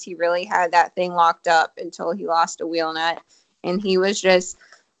 because he really had that thing locked up until he lost a wheel nut. And he was just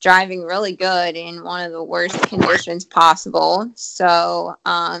driving really good in one of the worst conditions possible. So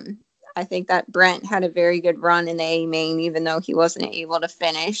I think that Brent had a very good run in the A main, even though he wasn't able to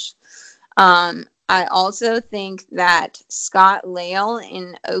finish. I also think that Scott Lale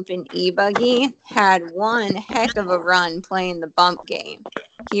in Open E-Buggy had one heck of a run playing the bump game.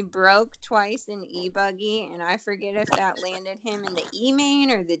 He broke twice in E-Buggy, and I forget if that landed him in the E main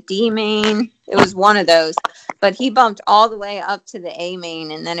or the D main. It was one of those. But he bumped all the way up to the A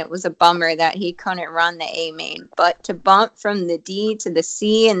main, and then it was a bummer that he couldn't run the A main. But to bump from the D to the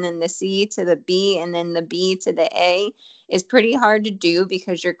C, and then the C to the B, and then the B to the A is pretty hard to do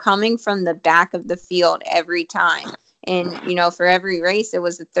because you're coming from the back of the field every time. And, for every race, it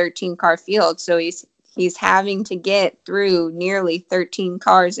was a 13-car field. So he's having to get through nearly 13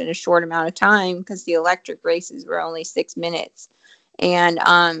 cars in a short amount of time because the electric races were only 6 minutes. And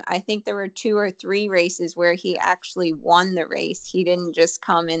I think there were 2 or 3 races where he actually won the race. He didn't just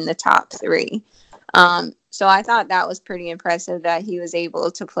come in the top 3. So I thought that was pretty impressive that he was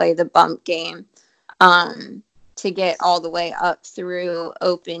able to play the bump game to get all the way up through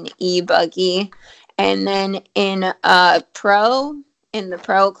Open E-Buggy. And then in the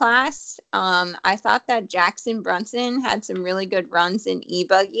pro class, I thought that Jackson Brunson had some really good runs in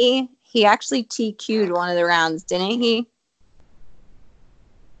E-Buggy. He actually TQ'd one of the rounds, didn't he?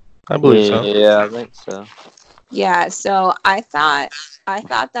 I believe so. Yeah, I think so. Yeah, so I thought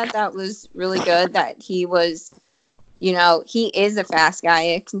that was really good that he was, he is a fast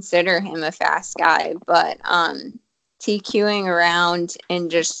guy. I consider him a fast guy, but TQing around and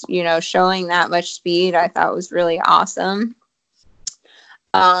just, showing that much speed, I thought was really awesome.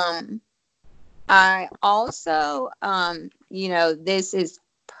 I also, this is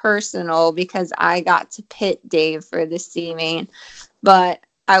personal because I got to pit Dave for the C main, but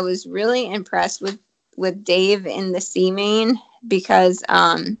I was really impressed with Dave in the C main because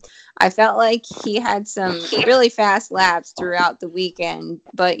I felt like he had some really fast laps throughout the weekend,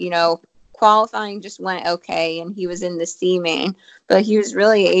 but qualifying just went okay, and he was in the C main, but he was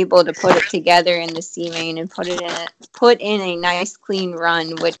really able to put it together in the C main and put in a nice clean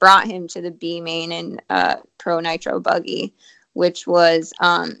run, which brought him to the B main and Pro Nitro Buggy, which was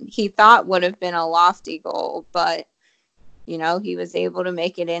he thought would have been a lofty goal, but he was able to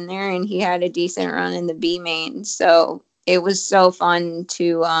make it in there, and he had a decent run in the B main. So it was so fun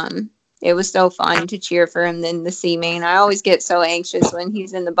to cheer for him in the C main. I always get so anxious when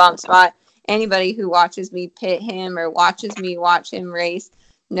he's in the bump spot. Anybody who watches me pit him or watches me watch him race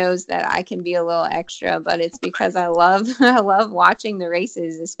knows that I can be a little extra, but it's because I love watching the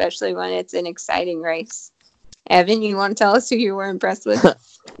races, especially when it's an exciting race. Evan, you want to tell us who you were impressed with?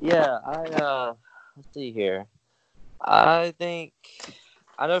 Yeah, let's see here. I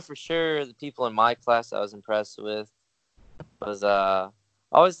know for sure the people in my class I was impressed with was I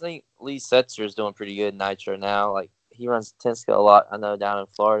always think Lee Setzer is doing pretty good in Nitro now. Like, he runs Tenska a lot, I know, down in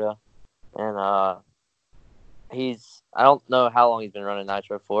Florida. And I don't know how long he's been running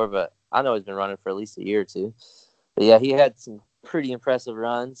Nitro for, but I know he's been running for at least a year or 2. But yeah, he had some pretty impressive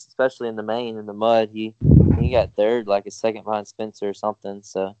runs, especially in the main, in the mud. He got third, like a second behind Spencer or something.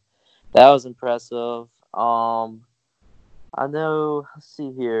 So that was impressive. I know, let's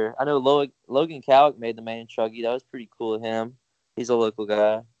see here. I know Logan Cowick made the main Truggy. That was pretty cool of him. He's a local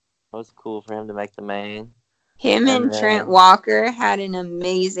guy. It was cool for him to make the main. Him and Trent Walker had an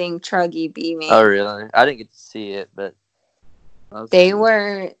amazing Truggy B main. Oh, really? I didn't get to see it, but That was They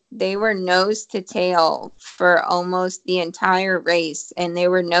cool. were nose to tail for almost the entire race, and they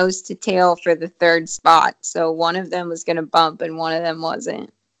were nose to tail for the third spot. So one of them was going to bump, and one of them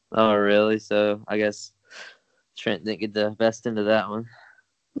wasn't. Oh, really? So I guess Trent didn't get the best into that one.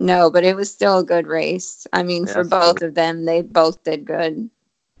 No, but it was still a good race. I mean, Yeah, for that's both cool. of them, they both did good.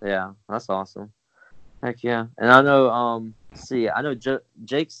 Yeah, that's awesome. Heck yeah. And I know, I know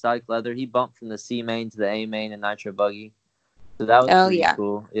Jake Leather, he bumped from the C main to the A main in Nitro Buggy. So that was Oh pretty yeah,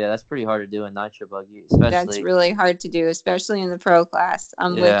 cool. Yeah, that's pretty hard to do in Nitro Buggy, that's especially. really hard to do, especially in the pro class.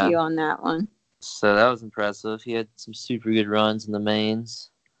 I'm with Yeah. you on that one. So that was impressive. He had some super good runs in the mains.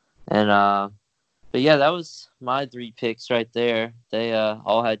 And, but yeah, that was my 3 picks right there. They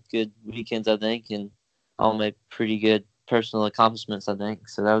all had good weekends, I think, and all made pretty good personal accomplishments, I think.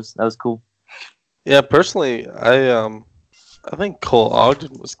 So that was cool. Yeah, personally, I think Cole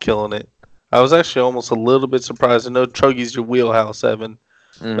Ogden was killing it. I was actually almost a little bit surprised. I know Truggy's your wheelhouse, Evan,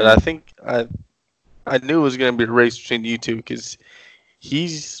 but I Mm-hmm. think I knew it was going to be a race between you two because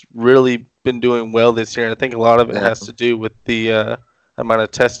he's really been doing well this year. And I think a lot of it Yeah. has to do with the amount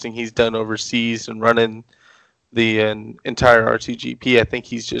of testing he's done overseas and running the entire RTGP. I think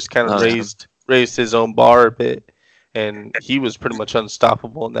he's just kind of Oh, yeah. raised his own bar a bit, and he was pretty much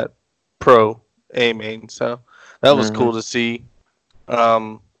unstoppable in that pro A main. So that was Mm-hmm. cool to see.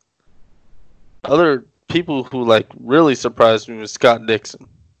 Um, Other people who like really surprised me was Scott Dixon.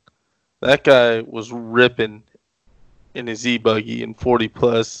 That guy was ripping in his e buggy in 40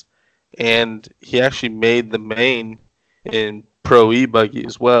 plus, and he actually made the main in pro e buggy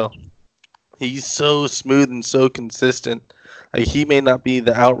as well. He's so smooth and so consistent. Like he may not be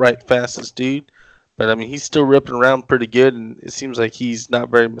the outright fastest dude, but I mean he's still ripping around pretty good, and it seems like he's not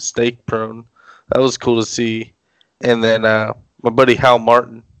very mistake prone. That was cool to see. And then my buddy Hal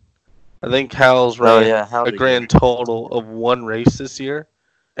Martin. I think Hal's Oh, ran yeah. How a did good? grand total of 1 race this year,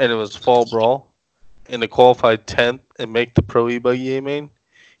 and it was Fall Brawl, and to qualify 10th and make the Pro E-Buggy A main.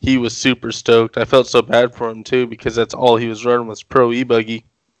 He was super stoked. I felt so bad for him too because that's all he was running was Pro E-Buggy.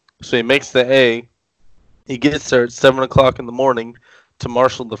 So he makes the A. He gets there at 7 o'clock in the morning to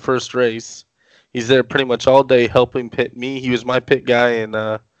marshal the first race. He's there pretty much all day helping pit me. He was my pit guy in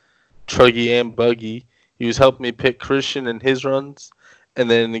Truggy and Buggy. He was helping me pick Christian in his runs, and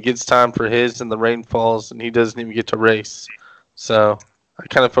then it gets time for his, and the rain falls, and he doesn't even get to race. So I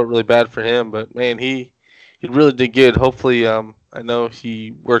kind of felt really bad for him, but man, he really did good. Hopefully, I know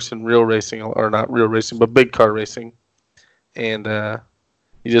he works in real racing, or not real racing, but big car racing, and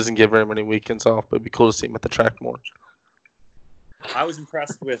he doesn't get very many weekends off. But it'd be cool to see him at the track more. I was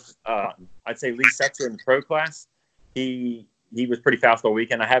impressed with, I'd say, Lee Setzer in the pro class. He was pretty fast all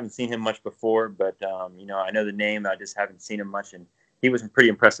weekend. I haven't seen him much before, but, I know the name. I just haven't seen him much, and he was pretty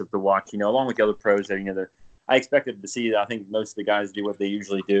impressive to watch, along with the other pros that, I expected to see. I think most of the guys do what they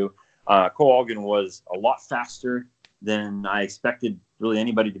usually do. Cole Ogden was a lot faster than I expected really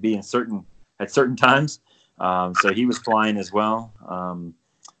anybody to be at certain times. So he was flying as well.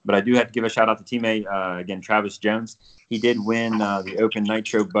 But I do have to give a shout out to teammate, again, Travis Jones. He did win the Open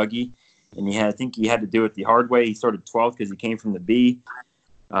Nitro Buggy, and I think he had to do it the hard way. He started 12th because he came from the B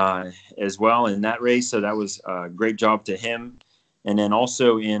as well in that race. So that was a great job to him. And then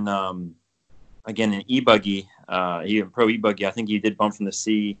also in, again, in E-Buggy, he in Pro E-Buggy, I think he did bump from the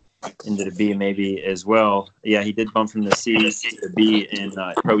C into the B maybe as well. Yeah, he did bump from the C to the B in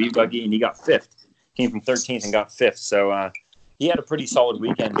Pro E-Buggy, and he got 5th. Came from 13th and got 5th. So, he had a pretty solid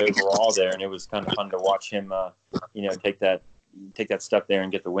weekend overall there, and it was kind of fun to watch him, take that step there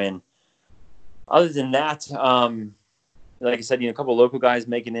and get the win. Other than that, like I said, a couple of local guys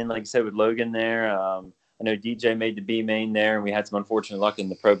making in, like I said, with Logan there. I know DJ made the B main there, and we had some unfortunate luck in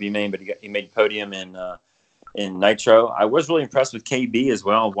the Pro B main, but he made podium in Nitro. I was really impressed with KB as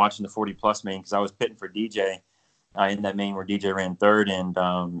well, watching the 40 plus main because I was pitting for DJ in that main where DJ ran third, and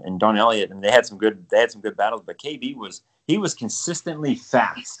Don Elliott, and they had some good battles, but KB was consistently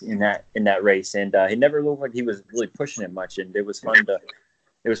fast in that race, and he never looked like he was really pushing it much, and it was fun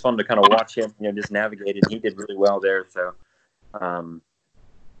to kind of watch him, just navigate it. He did really well there, so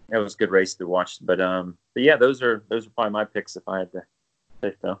it was a good race to watch. But yeah, those are probably my picks if I had to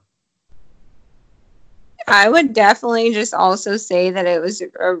pick though. I would definitely just also say that it was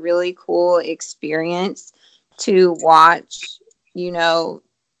a really cool experience to watch,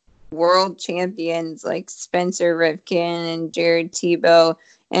 world champions like Spencer Rivkin and Jared Tebow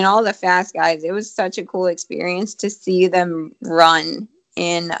and all the fast guys. It was such a cool experience to see them run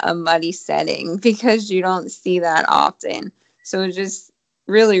in a muddy setting because you don't see that often. So it was just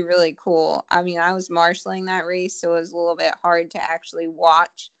really, really cool. I mean, I was marshaling that race, so it was a little bit hard to actually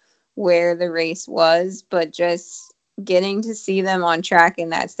watch where the race was, but just getting to see them on track in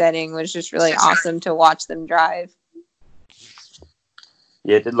that setting was just really awesome to watch them drive.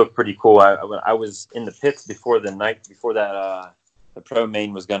 Yeah, it did look pretty cool. I was in the pits before that the pro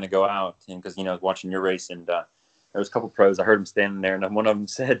main was going to go out, and because I was watching your race, and there was a couple pros. I heard them standing there, and one of them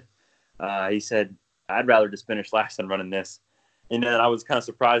said, he said, "I'd rather just finish last than running this." And then I was kind of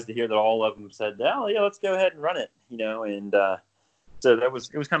surprised to hear that all of them said, "Oh yeah, let's go ahead and run it," And so it was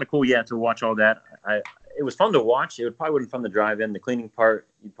kind of cool, to watch all that. It was fun to watch. It probably wouldn't fun to drive in. The cleaning part,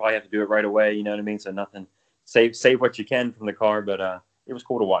 you'd probably have to do it right away. You know what I mean? So nothing. Save what you can from the car, but it was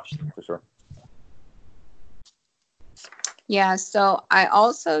cool to watch for sure. Yeah, so I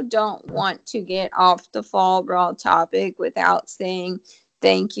also don't want to get off the Fall Brawl topic without saying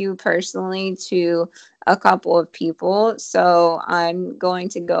thank you personally to a couple of people. So I'm going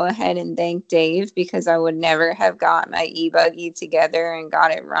to go ahead and thank Dave, because I would never have got my e-buggy together and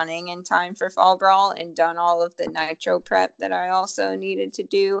got it running in time for Fall Brawl and done all of the nitro prep that I also needed to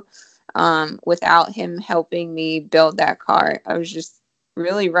do without him helping me build that car. I was just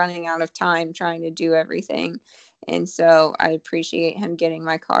really running out of time trying to do everything. And so I appreciate him getting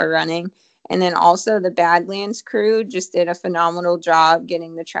my car running. And then also the Badlands crew just did a phenomenal job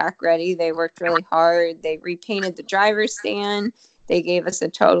getting the track ready. They worked really hard. They repainted the driver's stand. They gave us a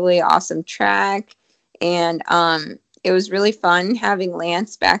totally awesome track. And it was really fun having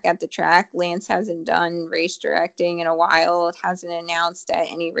Lance back at the track. Lance hasn't done race directing in a while, hasn't announced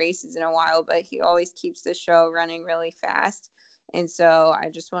at any races in a while, but he always keeps the show running really fast. And so I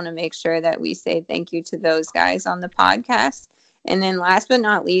just want to make sure that we say thank you to those guys on the podcast. And then last but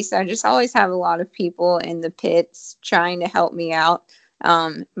not least, I just always have a lot of people in the pits trying to help me out.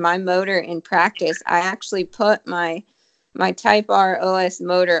 My motor in practice, I actually put my Type R OS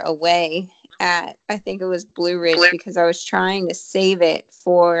motor away at, I think it was Blue Ridge, because I was trying to save it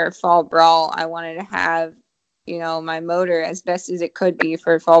for Fall Brawl. I wanted to have, my motor as best as it could be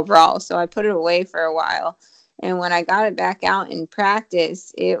for Fall Brawl. So I put it away for a while. And when I got it back out in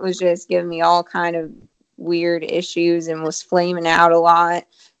practice, it was just giving me all kind of weird issues and was flaming out a lot.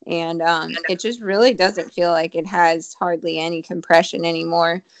 And it just really doesn't feel like it has hardly any compression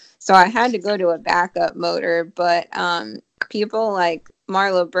anymore. So I had to go to a backup motor. But people like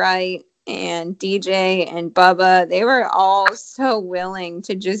Marlo Bright and DJ and Bubba, they were all so willing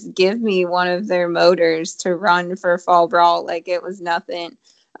to just give me one of their motors to run for Fall Brawl like it was nothing.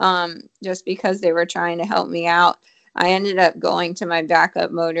 Just because they were trying to help me out. I ended up going to my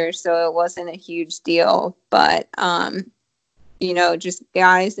backup motor, so it wasn't a huge deal. But, just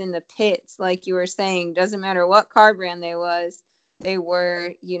guys in the pits, like you were saying, doesn't matter what car brand they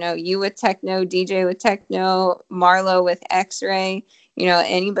were, you with Techno, DJ with Techno, Marlo with X-Ray,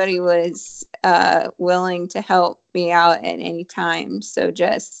 anybody was willing to help me out at any time. So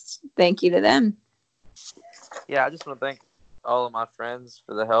just thank you to them. Yeah, I just want to thank all of my friends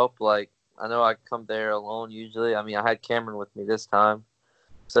for the help. Like, I know I come there alone usually. I mean, I had Cameron with me this time,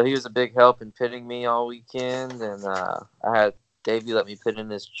 so he was a big help in pitting me all weekend. And I had Davey let me pit in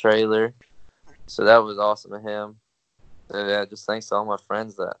his trailer, so that was awesome of him. So yeah, just thanks to all my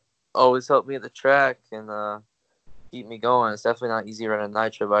friends that always help me at the track and keep me going. It's definitely not easy running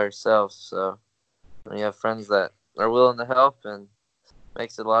nitro by yourself. So when you have friends that are willing to help, and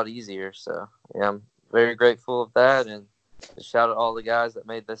makes it a lot easier. So yeah, I'm very grateful of that. And shout out all the guys that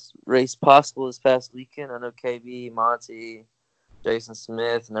made this race possible this past weekend. I know KB, Monty, Jason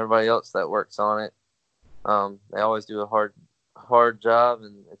Smith, and everybody else that works on it. They always do a hard job,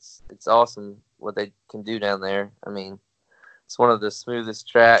 and it's awesome what they can do down there. I mean, it's one of the smoothest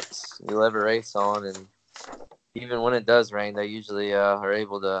tracks you'll ever race on, and even when it does rain, they usually are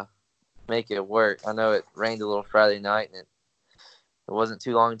able to make it work. I know it rained a little Friday night, and it wasn't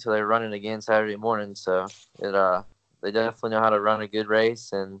too long until they were running again Saturday morning. So they definitely know how to run a good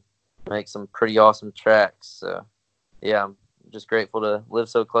race and make some pretty awesome tracks. So, yeah, I'm just grateful to live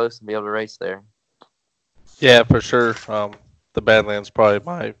so close and be able to race there. Yeah, for sure. The Badlands probably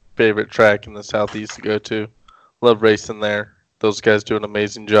my favorite track in the Southeast to go to. Love racing there. Those guys do an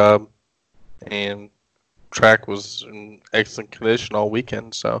amazing job. And track was in excellent condition all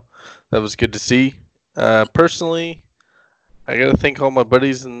weekend, so that was good to see. Personally, I got to thank all my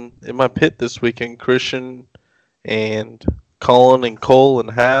buddies in my pit this weekend, Christian and Colin and Cole and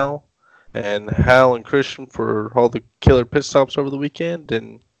Hal and Christian for all the killer pit stops over the weekend,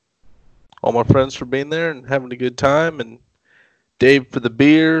 and all my friends for being there and having a good time, and Dave for the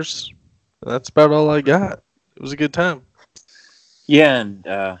beers. That's about all I got. It was a good time. Yeah,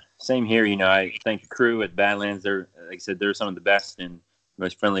 and same here. I thank the crew at Badlands. They're, like I said, they're some of the best and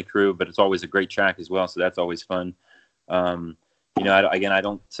most friendly crew, but it's always a great track as well, so that's always fun. again, I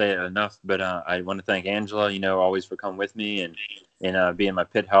don't say it enough, but I want to thank Angela, always for coming with me and being my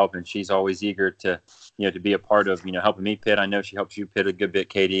pit help. And she's always eager to, to be a part of, helping me pit. I know she helps you pit a good bit,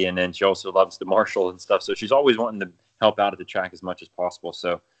 Katie. And then she also loves to marshal and stuff. So she's always wanting to help out at the track as much as possible.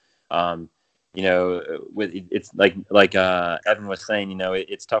 So, it's like Evan was saying,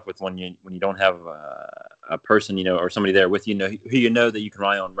 it's tough with when you don't have a person, or somebody there with you, who that you can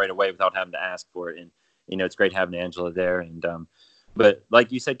rely on right away without having to ask for it. And it's great having Angela there. And but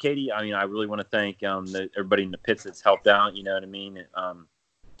like you said, Katie, I really want to thank everybody in the pits that's helped out. You know what I mean?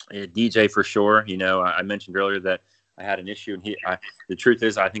 DJ for sure. I mentioned earlier that I had an issue, and the truth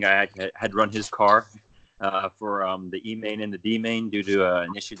is, I think I had run his car for the E main and the D main due to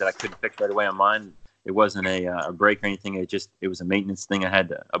an issue that I couldn't fix right away on mine. It wasn't a break or anything. It was a maintenance thing. I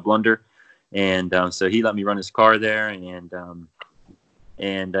had a blunder, and so he let me run his car there.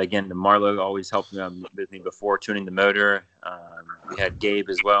 And again, Marlo always helped with me before tuning the motor. We had Gabe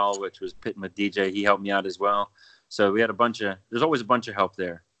as well, which was pitting with DJ. He helped me out as well. So we had there's always a bunch of help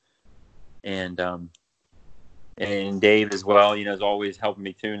there. And Dave as well, is always helping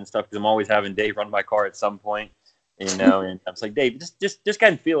me tune and stuff, because I'm always having Dave run my car at some point, and I was like, Dave, just go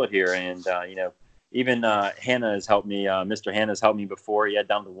ahead and feel it here. And, even Hannah has helped me. Mr. Hannah has helped me before. He had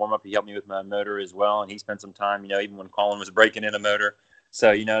down the warm up. He helped me with my motor as well. And he spent some time, even when Colin was breaking in a motor.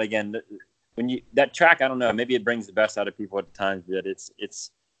 So, again, when that track, I don't know, maybe it brings the best out of people at times, but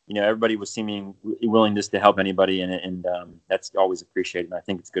it's everybody was seeming willingness to help anybody, and that's always appreciated. And I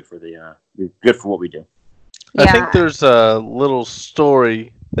think it's good for good for what we do. I think there's a little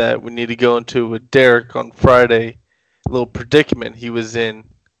story that we need to go into with Derek on Friday. A little predicament he was in.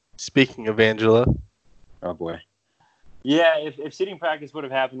 Speaking of Angela. Oh boy. Yeah, if seating practice would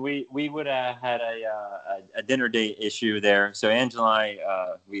have happened, we would have had a dinner date issue there. So Angela and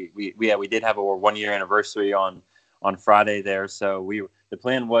I, we did have our 1 year anniversary on Friday there. So the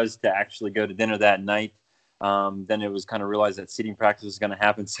plan was to actually go to dinner that night. Then it was kind of realized that seating practice was going to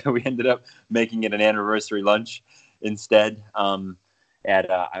happen, so we ended up making it an anniversary lunch instead.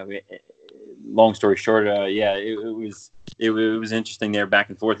 Long story short, it was interesting there, back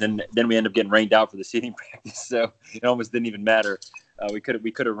and forth. And then we ended up getting rained out for the seating practice, so it almost didn't even matter. We could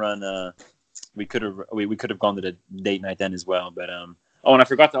have run. We could have gone to the date night then as well. But and I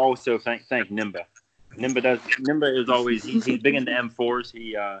forgot to also thank Nimba. Nimba is always he's big into M4s.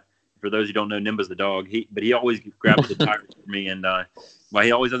 He for those who don't know, Nimba's the dog. But he always grabs the tires for me, and while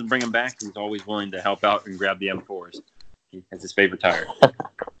he always doesn't bring them back, he's always willing to help out and grab the M4s. That's his favorite tire.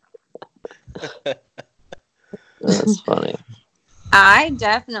 That's funny. I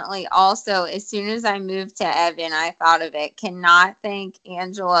definitely also, as soon as I moved to Evan, I thought of it. Cannot thank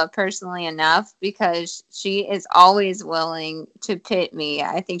Angela personally enough, because she is always willing to pit me.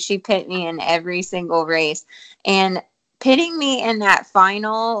 I think she pit me in every single race. And pitting me in that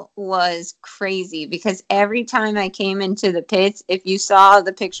final was crazy, because every time I came into the pits, if you saw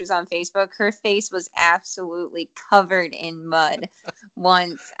the pictures on Facebook, her face was absolutely covered in mud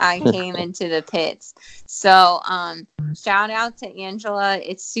once I came into the pits. So shout out to Angela.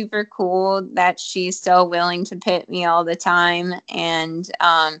 It's super cool that she's so willing to pit me all the time. And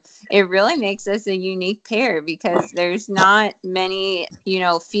it really makes us a unique pair, because there's not many,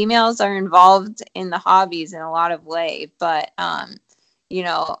 females are involved in the hobbies in a lot of ways. But,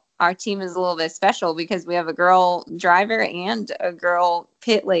 our team is a little bit special because we have a girl driver and a girl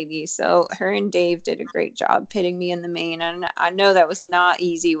pit lady. So her and Dave did a great job pitting me in the main. And I know that was not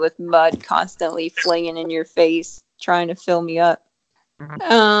easy with mud constantly flinging in your face, trying to fill me up.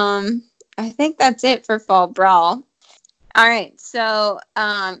 I think that's it for Fall Brawl. All right, so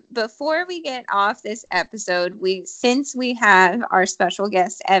before we get off this episode, since we have our special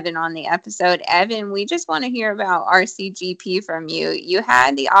guest Evan on the episode, Evan, we just want to hear about RCGP from you. You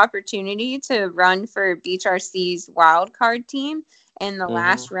had the opportunity to run for Beach RC's wildcard team in the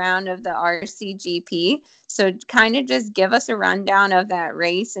last round of the RCGP. So kind of just give us a rundown of that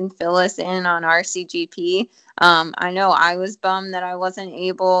race and fill us in on RCGP. I know I was bummed that I wasn't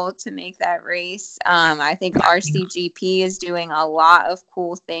able to make that race. I think RCGP is doing a lot of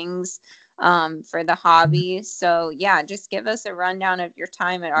cool things for the hobby. So yeah, just give us a rundown of your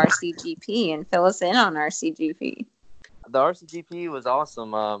time at RCGP and fill us in on RCGP. The RCGP was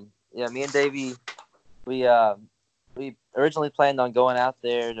awesome. Me and Davey, we originally planned on going out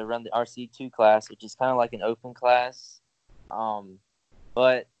there to run the RC2 class, which is kind of like an open class.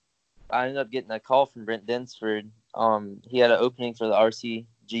 But I ended up getting a call from Brent Dinsford. He had an opening for the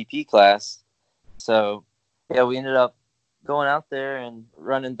RCGP class. So, yeah, we ended up going out there and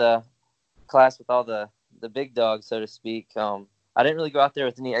running the class with all the big dogs, so to speak. I didn't really go out there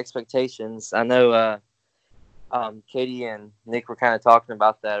with any expectations. I know Katie and Nick were kind of talking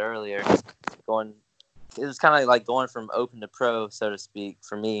about that earlier. It was kind of like going from open to pro, so to speak,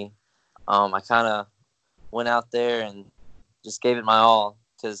 for me. I kind of went out there and just gave it my all.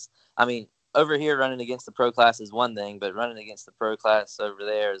 Because, I mean, over here running against the pro class is one thing, but running against the pro class over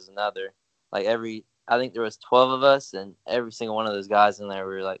there is another. Like I think there was 12 of us, and every single one of those guys in there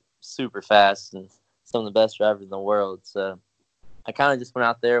were like super fast and some of the best drivers in the world. So I kind of just went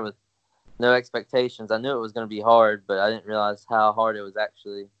out there with no expectations. I knew it was going to be hard, but I didn't realize how hard it was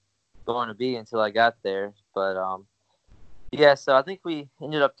actually going to be until I got there. But yeah, so I think we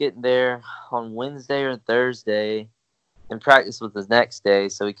ended up getting there on Wednesday or Thursday, and practice was the next day.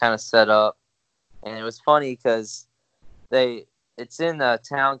 So we kind of set up, and it was funny because it's in a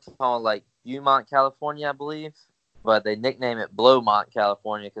town called like Beaumont, California, I believe, but they nickname it Blowmont,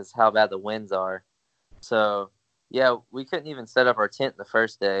 California, because how bad the winds are. So yeah, we couldn't even set up our tent the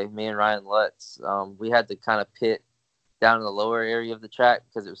first day. Me and Ryan Lutz, we had to kind of pit down in the lower area of the track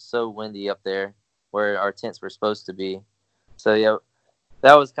because it was so windy up there where our tents were supposed to be. So yeah,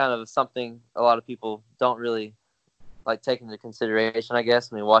 that was kind of something a lot of people don't really like take into consideration, I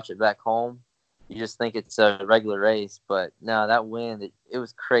guess, when you watch it back home. You just think it's a regular race, but no, that wind, it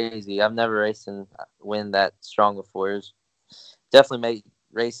was crazy. I've never raced in wind that strong before. It was definitely made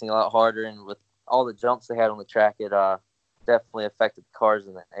racing a lot harder, and with all the jumps they had on the track, it definitely affected the cars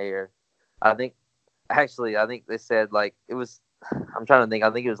in the air. I think they said like it was. I'm trying to think. I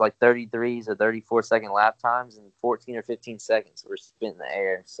think it was like 33s or 34-second lap times, and 14 or 15 seconds were spent in the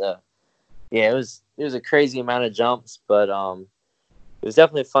air. So yeah, it was a crazy amount of jumps, but it was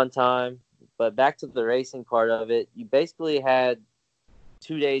definitely a fun time. But back to the racing part of it, you basically had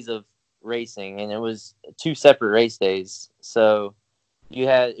 2 days of racing, and it was 2 separate race days. So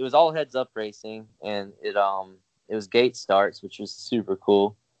it was all heads up racing, and it was gate starts, which was super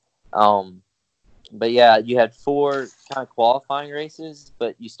cool. But yeah, you had 4 kind of qualifying races,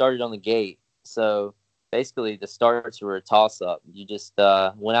 but you started on the gate. So basically the starts were a toss up. You just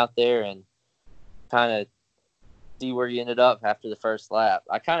went out there and kind of see where you ended up after the first lap.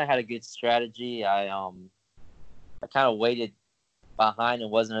 I kind of had a good strategy. I kind of waited behind and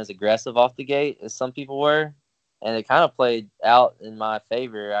wasn't as aggressive off the gate as some people were, and it kind of played out in my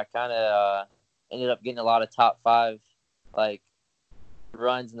favor. I kind of ended up getting a lot of top 5 like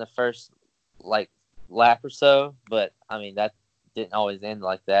runs in the first like lap or so, but I mean that didn't always end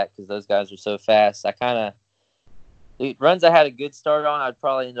like that because those guys were so fast. The runs I had a good start on, I'd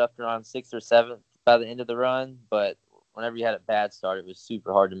probably end up around 6th or 7th by the end of the run, but whenever you had a bad start, it was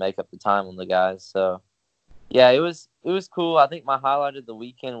super hard to make up the time on the guys. So yeah, it was cool. I think my highlight of the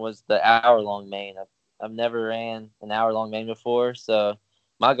weekend was the hour-long main. I've never ran an hour-long main before, so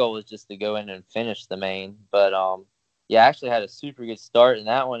my goal was just to go in and finish the main. But yeah, I actually had a super good start in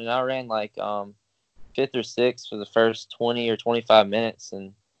that one, and I ran like 5th or 6th for the first 20 or 25 minutes,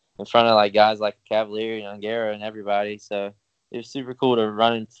 and in front of like guys like Cavalier and Ongaro and everybody. So it was super cool to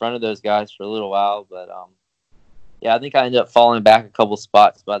run in front of those guys for a little while. But yeah, I think I ended up falling back a couple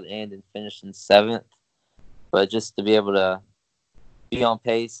spots by the end and finishing 7th. But just to be able to be on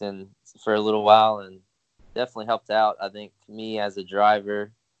pace and for a little while, and definitely helped out. I think me as a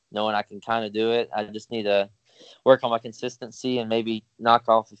driver, knowing I can kind of do it, I just need to work on my consistency and maybe knock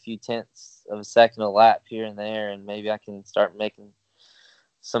off a few tenths of a second a lap here and there, and maybe I can start making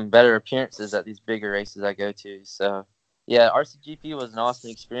some better appearances at these bigger races I go to. So yeah, RCGP was an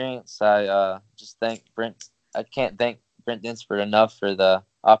awesome experience. I just thank Brent. I can't thank Brent Dinsford enough for the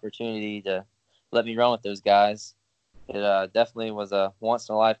opportunity to let me run with those guys. It definitely was a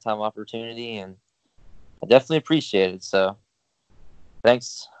once-in-a-lifetime opportunity, and I definitely appreciate it. So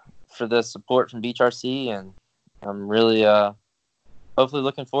thanks for the support from Beach RC, and I'm really hopefully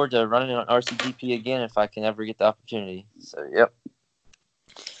looking forward to running on RCGP again if I can ever get the opportunity. So, yep.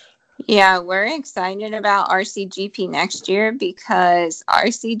 Yeah, we're excited about RCGP next year because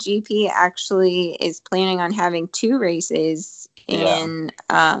RCGP actually is planning on having 2 races in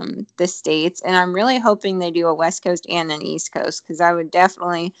the States. And I'm really hoping they do a West Coast and an East Coast, because I would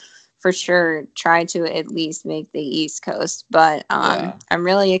definitely for sure try to at least make the East Coast. But I'm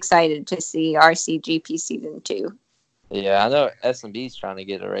really excited to see RCGP season 2. Yeah, I know S&B's trying to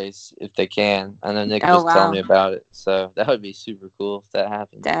get a race if they can. I know Nick was telling me about it. So that would be super cool if that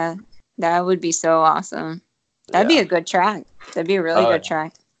happened. That would be so awesome. That'd be a good track. That'd be a really good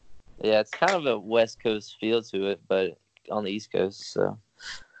track. Yeah, it's kind of a West Coast feel to it, but on the East Coast. So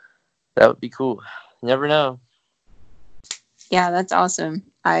that would be cool. You never know. Yeah, that's awesome.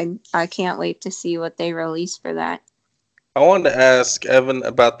 I can't wait to see what they release for that. I wanted to ask Evan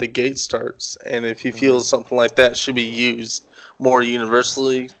about the gate starts and if he feels something like that should be used more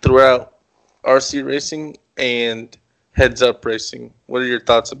universally throughout. RC racing and heads up racing. What are your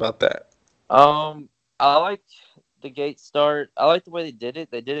thoughts about that? I like the gate start. I like the way they did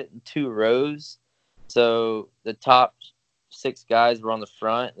it. They did it in 2 rows. So the top 6 guys were on the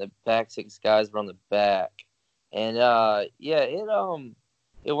front, and the back 6 guys were on the back. And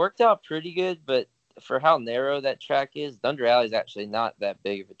it worked out pretty good, but for how narrow that track is, Thunder Alley is actually not that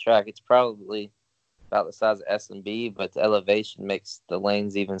big of a track. It's probably about the size of S&B, but the elevation makes the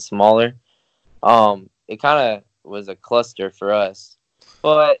lanes even smaller. It kind of was a cluster for us.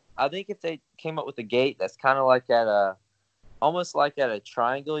 But I think if they came up with a gate that's kind of like almost like at a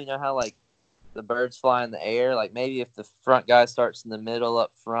triangle, you know how like the birds fly in the air? Like maybe if the front guy starts in the middle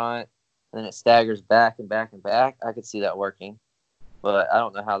up front, and then it staggers back and back and back, I could see that working. But I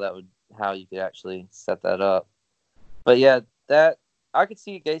don't know how you could actually set that up. But yeah, that I could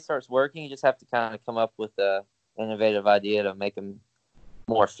see a gate starts working. You just have to kind of come up with a innovative idea to make them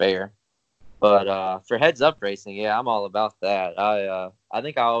more fair. But for heads up racing, yeah, I'm all about that. I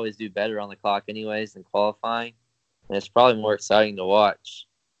think I always do better on the clock anyways than qualifying, and it's probably more exciting to watch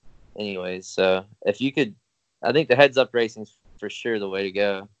anyways. So if you could, I think the heads up racing's for sure the way to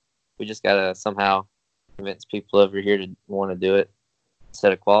go. We just gotta somehow convince people over here to want to do it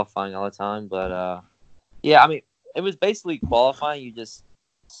instead of qualifying all the time. But yeah, I mean, it was basically qualifying. You just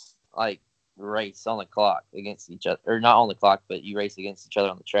like race on the clock against each other, or not on the clock, but you race against each other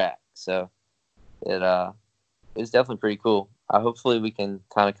on the track. So it was definitely pretty cool. Hopefully we can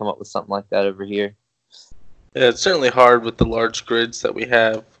kind of come up with something like that over here. Yeah, it's certainly hard with the large grids that we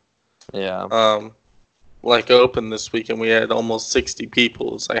have. Yeah. Like Open this weekend, we had almost 60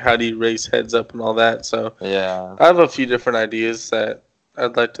 people. It's like, how do you race heads up and all that? So Yeah. I have a few different ideas that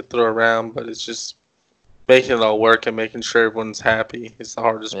I'd like to throw around, but it's just making it all work and making sure everyone's happy is the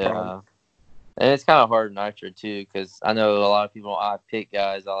hardest problem. And it's kind of hard in Nitro too, because I know a lot of people pit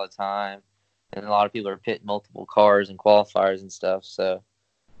guys all the time, and a lot of people are pitting multiple cars and qualifiers and stuff. So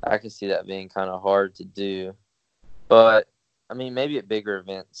I can see that being kind of hard to do. But I mean, maybe at bigger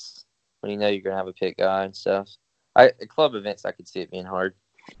events when you know you're gonna have a pit guy and stuff. At club events, I could see it being hard.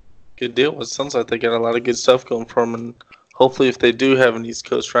 Good deal. Well, it sounds like they got a lot of good stuff going for them, and hopefully, if they do have an East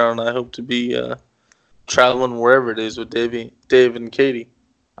Coast round, I hope to be traveling wherever it is with Dave and Katie.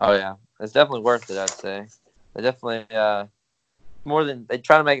 Oh yeah, it's definitely worth it. I'd say they definitely they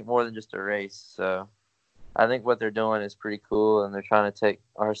try to make it more than just a race. So I think what they're doing is pretty cool, and they're trying to take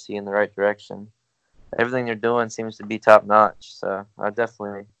RC in the right direction. Everything they're doing seems to be top notch. So I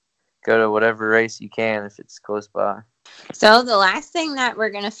definitely go to whatever race you can if it's close by. So the last thing that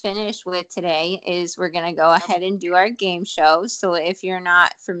we're going to finish with today is we're going to go ahead and do our game show. So if you're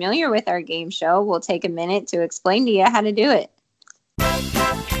not familiar with our game show, we'll take a minute to explain to you how to do it.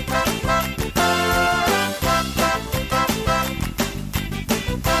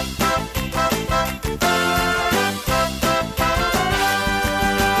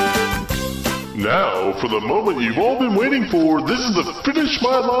 Now, for the moment you've all been waiting for, this is the Finish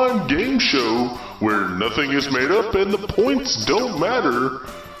My Line game show, where nothing is made up and the points don't matter.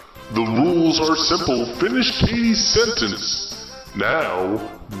 The rules are simple. Finish Katie's sentence. Now,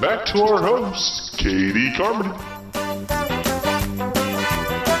 back to our host, Katie Carmody.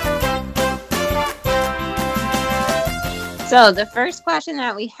 So the first question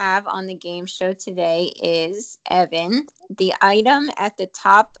that we have on the game show today is, Evan, the item at the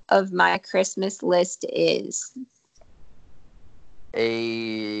top of my Christmas list is?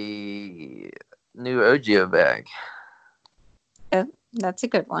 A new OGIO bag. Oh, that's a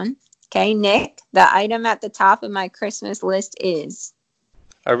good one. Okay, Nick, the item at the top of my Christmas list is?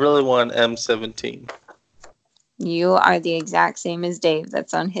 I really want M17. You are the exact same as Dave.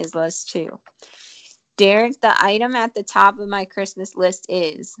 That's on his list too. Derek, the item at the top of my Christmas list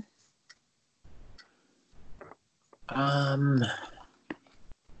is?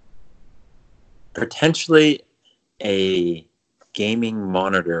 Potentially a gaming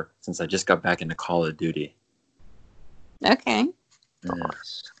monitor, since I just got back into Call of Duty. Okay.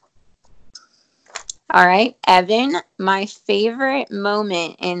 Yes. All right. Evan, my favorite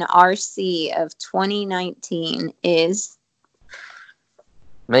moment in RC of 2019 is?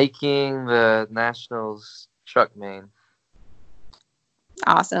 Making the Nationals truck main.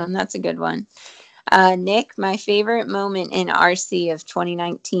 Awesome. That's a good one. Nick, my favorite moment in RC of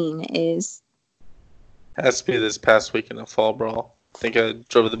 2019 is? Has to be this past weekend of Fall Brawl. I think I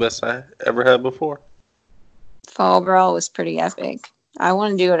drove the best I ever had before. Fall Brawl was pretty epic. I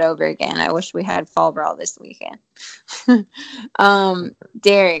want to do it over again. I wish we had Fall Brawl this weekend.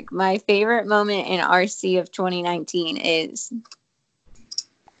 Derek, my favorite moment in RC of 2019 is?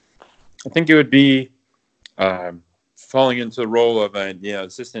 I think it would be falling into the role of a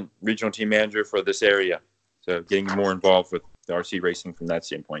assistant regional team manager for this area. So getting more involved with the RC racing from that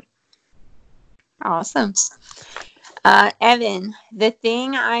standpoint. Awesome. Evan, the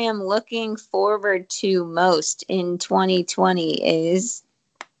thing I am looking forward to most in 2020 is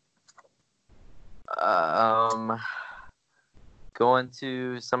going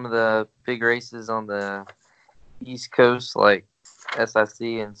to some of the big races on the East Coast, like SIC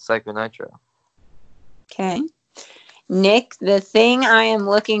and Psycho Nitro. okay. Nick, the thing I am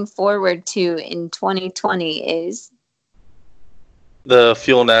looking forward to in 2020 is The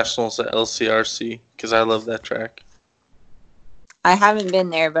Fuel Nationals at LCRC, because I love that track. I haven't been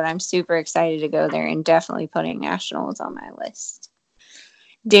there, but I'm super excited to go there and definitely putting nationals on my list.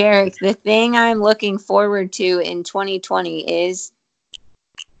 Derek, the thing I'm looking forward to in 2020 is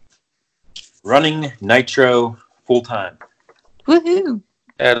Running Nitro full time. woohoo.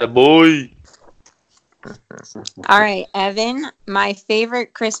 Attaboy. All right, Evan, my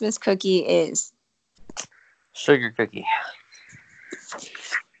favorite Christmas cookie is. Sugar cookie.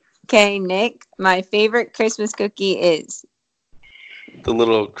 Okay, Nick, my favorite Christmas cookie is. The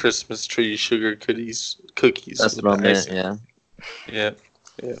little Christmas tree sugar cookies. That's with what I the meant, icing. yeah.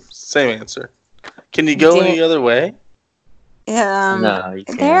 Yeah. Same answer. Can you go any other way? No, you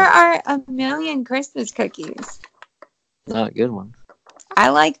There can't. are a million Christmas cookies. Not good ones. I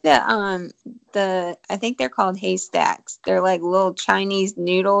like the I think they're called haystacks. They're like little Chinese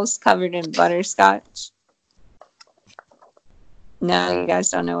noodles covered in butterscotch. No, you guys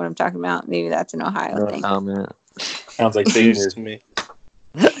don't know what I'm talking about. Maybe that's an Ohio No thing. comment. Sounds like big News news. to me.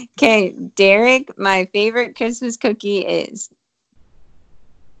 Okay, Derek, my favorite Christmas cookie is.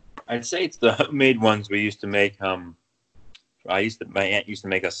 I'd say it's the homemade ones we used to make. My aunt used to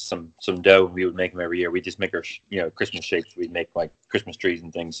make us some dough, and we would make them every year. We just make our Christmas shapes. We'd make like Christmas trees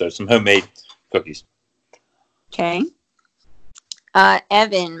and things. So some homemade cookies. Okay.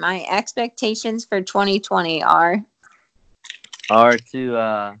 Evan, my expectations for 2020 are. Or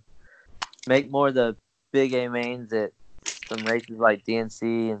to make more of the big A mains at some races like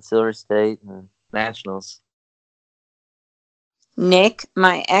DNC and Silver State and Nationals. Nick,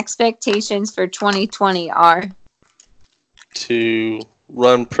 my expectations for 2020 are. To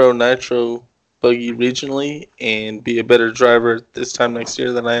run Pro Nitro buggy regionally and be a better driver this time next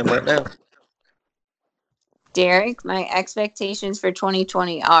year than I am right now. Derek, my expectations for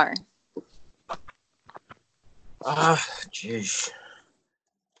 2020 are. Jeez.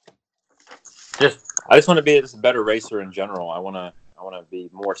 I just want to be a better racer in general. I want to be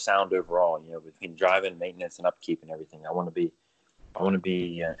more sound overall. Between driving, maintenance, and upkeep and everything. I want to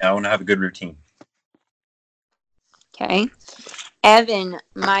have a good routine. Okay. Evan,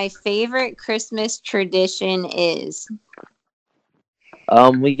 my favorite Christmas tradition is.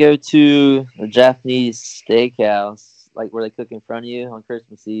 We go to a Japanese steakhouse, like where they cook in front of you on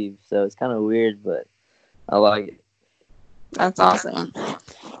Christmas Eve. So it's kind of weird, but I like it. That's awesome.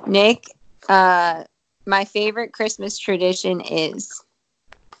 Nick, my favorite Christmas tradition is.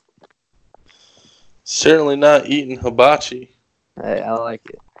 Certainly not eating hibachi. Hey, I like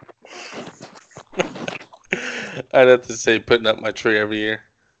it. I'd have to say putting up my tree every year.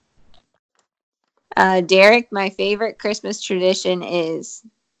 Derek, my favorite Christmas tradition is.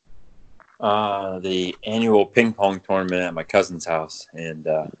 The annual ping pong tournament at my cousin's house, and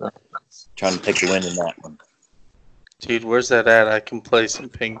trying to take the win in that one. Dude, where's that at? I can play some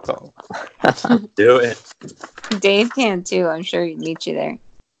ping pong. Do it. Dave can too. I'm sure he'd meet you there.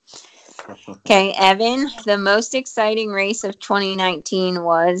 Okay, Evan, the most exciting race of 2019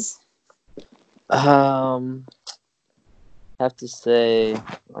 was. Have to say,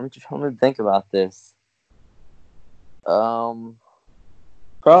 I'm trying to think about this. Probably.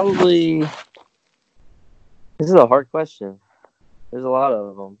 This is a hard question. There's a lot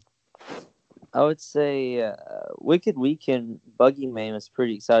of them. I would say Wicked Weekend Buggy Main was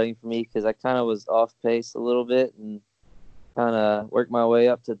pretty exciting for me because I kind of was off pace a little bit and kind of worked my way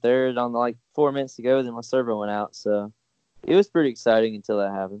up to third on like 4 minutes to go. Then my servo went out, so it was pretty exciting until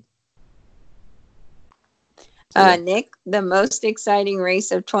that happened. Nick, the most exciting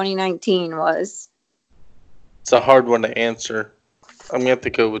race of 2019 was. It's a hard one to answer. I'm going to have to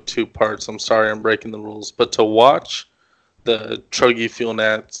go with 2 parts. I'm sorry I'm breaking the rules. But to watch the Truggy Fuel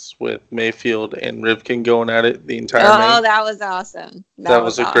Nats with Mayfield and Rivkin going at it the entire main, that was awesome. that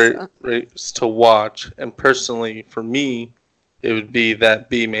was a awesome. great race to watch. And personally, for me, it would be that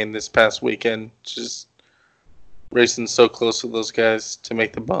B main this past weekend. Just racing so close with those guys to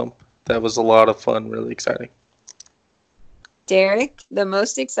make the bump. That was a lot of fun, really exciting. Derek, the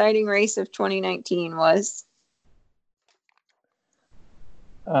most exciting race of 2019 was.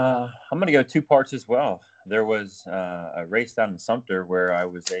 I'm going to go 2 parts as well. there was a race down in Sumter where I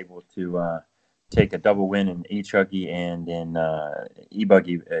was able to take a double win in e-chuggy and in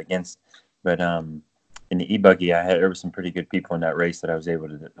e-buggy against. But in the e-buggy, there were some pretty good people in that race that I was able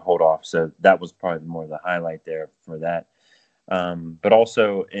to hold off. So that was probably more the highlight there for that. But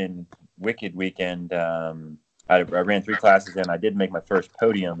also in Wicked Weekend, I ran 3 classes and I did make my first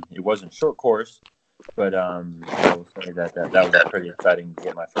podium. It wasn't short course, but I will say that was pretty exciting to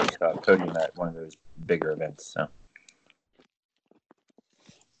get my first podium at one of those bigger events. So,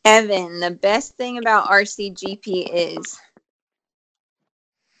 Evan, the best thing about RCGP is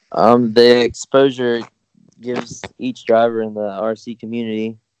the exposure it gives each driver in the RC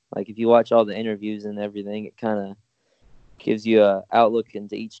community. Like if you watch all the interviews and everything, it kind of gives you a outlook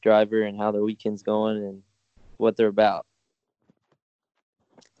into each driver and how their weekend's going and what they're about.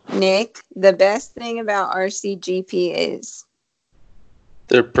 Nick, the best thing about RCGP is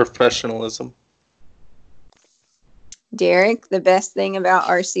Their professionalism. Derek, the best thing about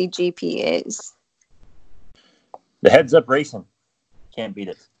RCGP is the heads up racing. Can't beat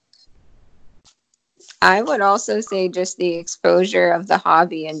it. I would also say just the exposure of the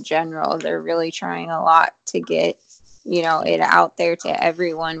hobby in general. They're really trying a lot to get, it out there to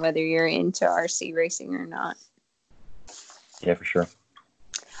everyone, whether you're into RC racing or not. Yeah, for sure.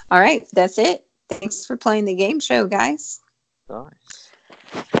 All right, that's it. Thanks for playing the game show, guys. Nice.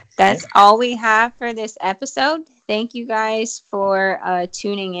 That's all we have for this episode. Thank you guys for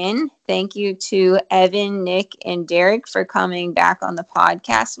tuning in. Thank you to Evan, Nick, and Derek for coming back on the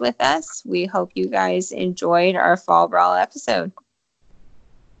podcast with us. We hope you guys enjoyed our Fall Brawl episode.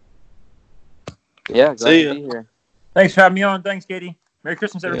 Yeah, glad See to ya. be here. Thanks for having me on. Thanks, Katie. Merry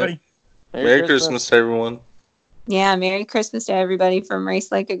Christmas, everybody. Merry Christmas to everyone. Yeah, Merry Christmas to everybody from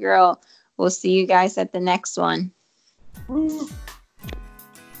Race Like a Girl. We'll see you guys at the next one. Woo.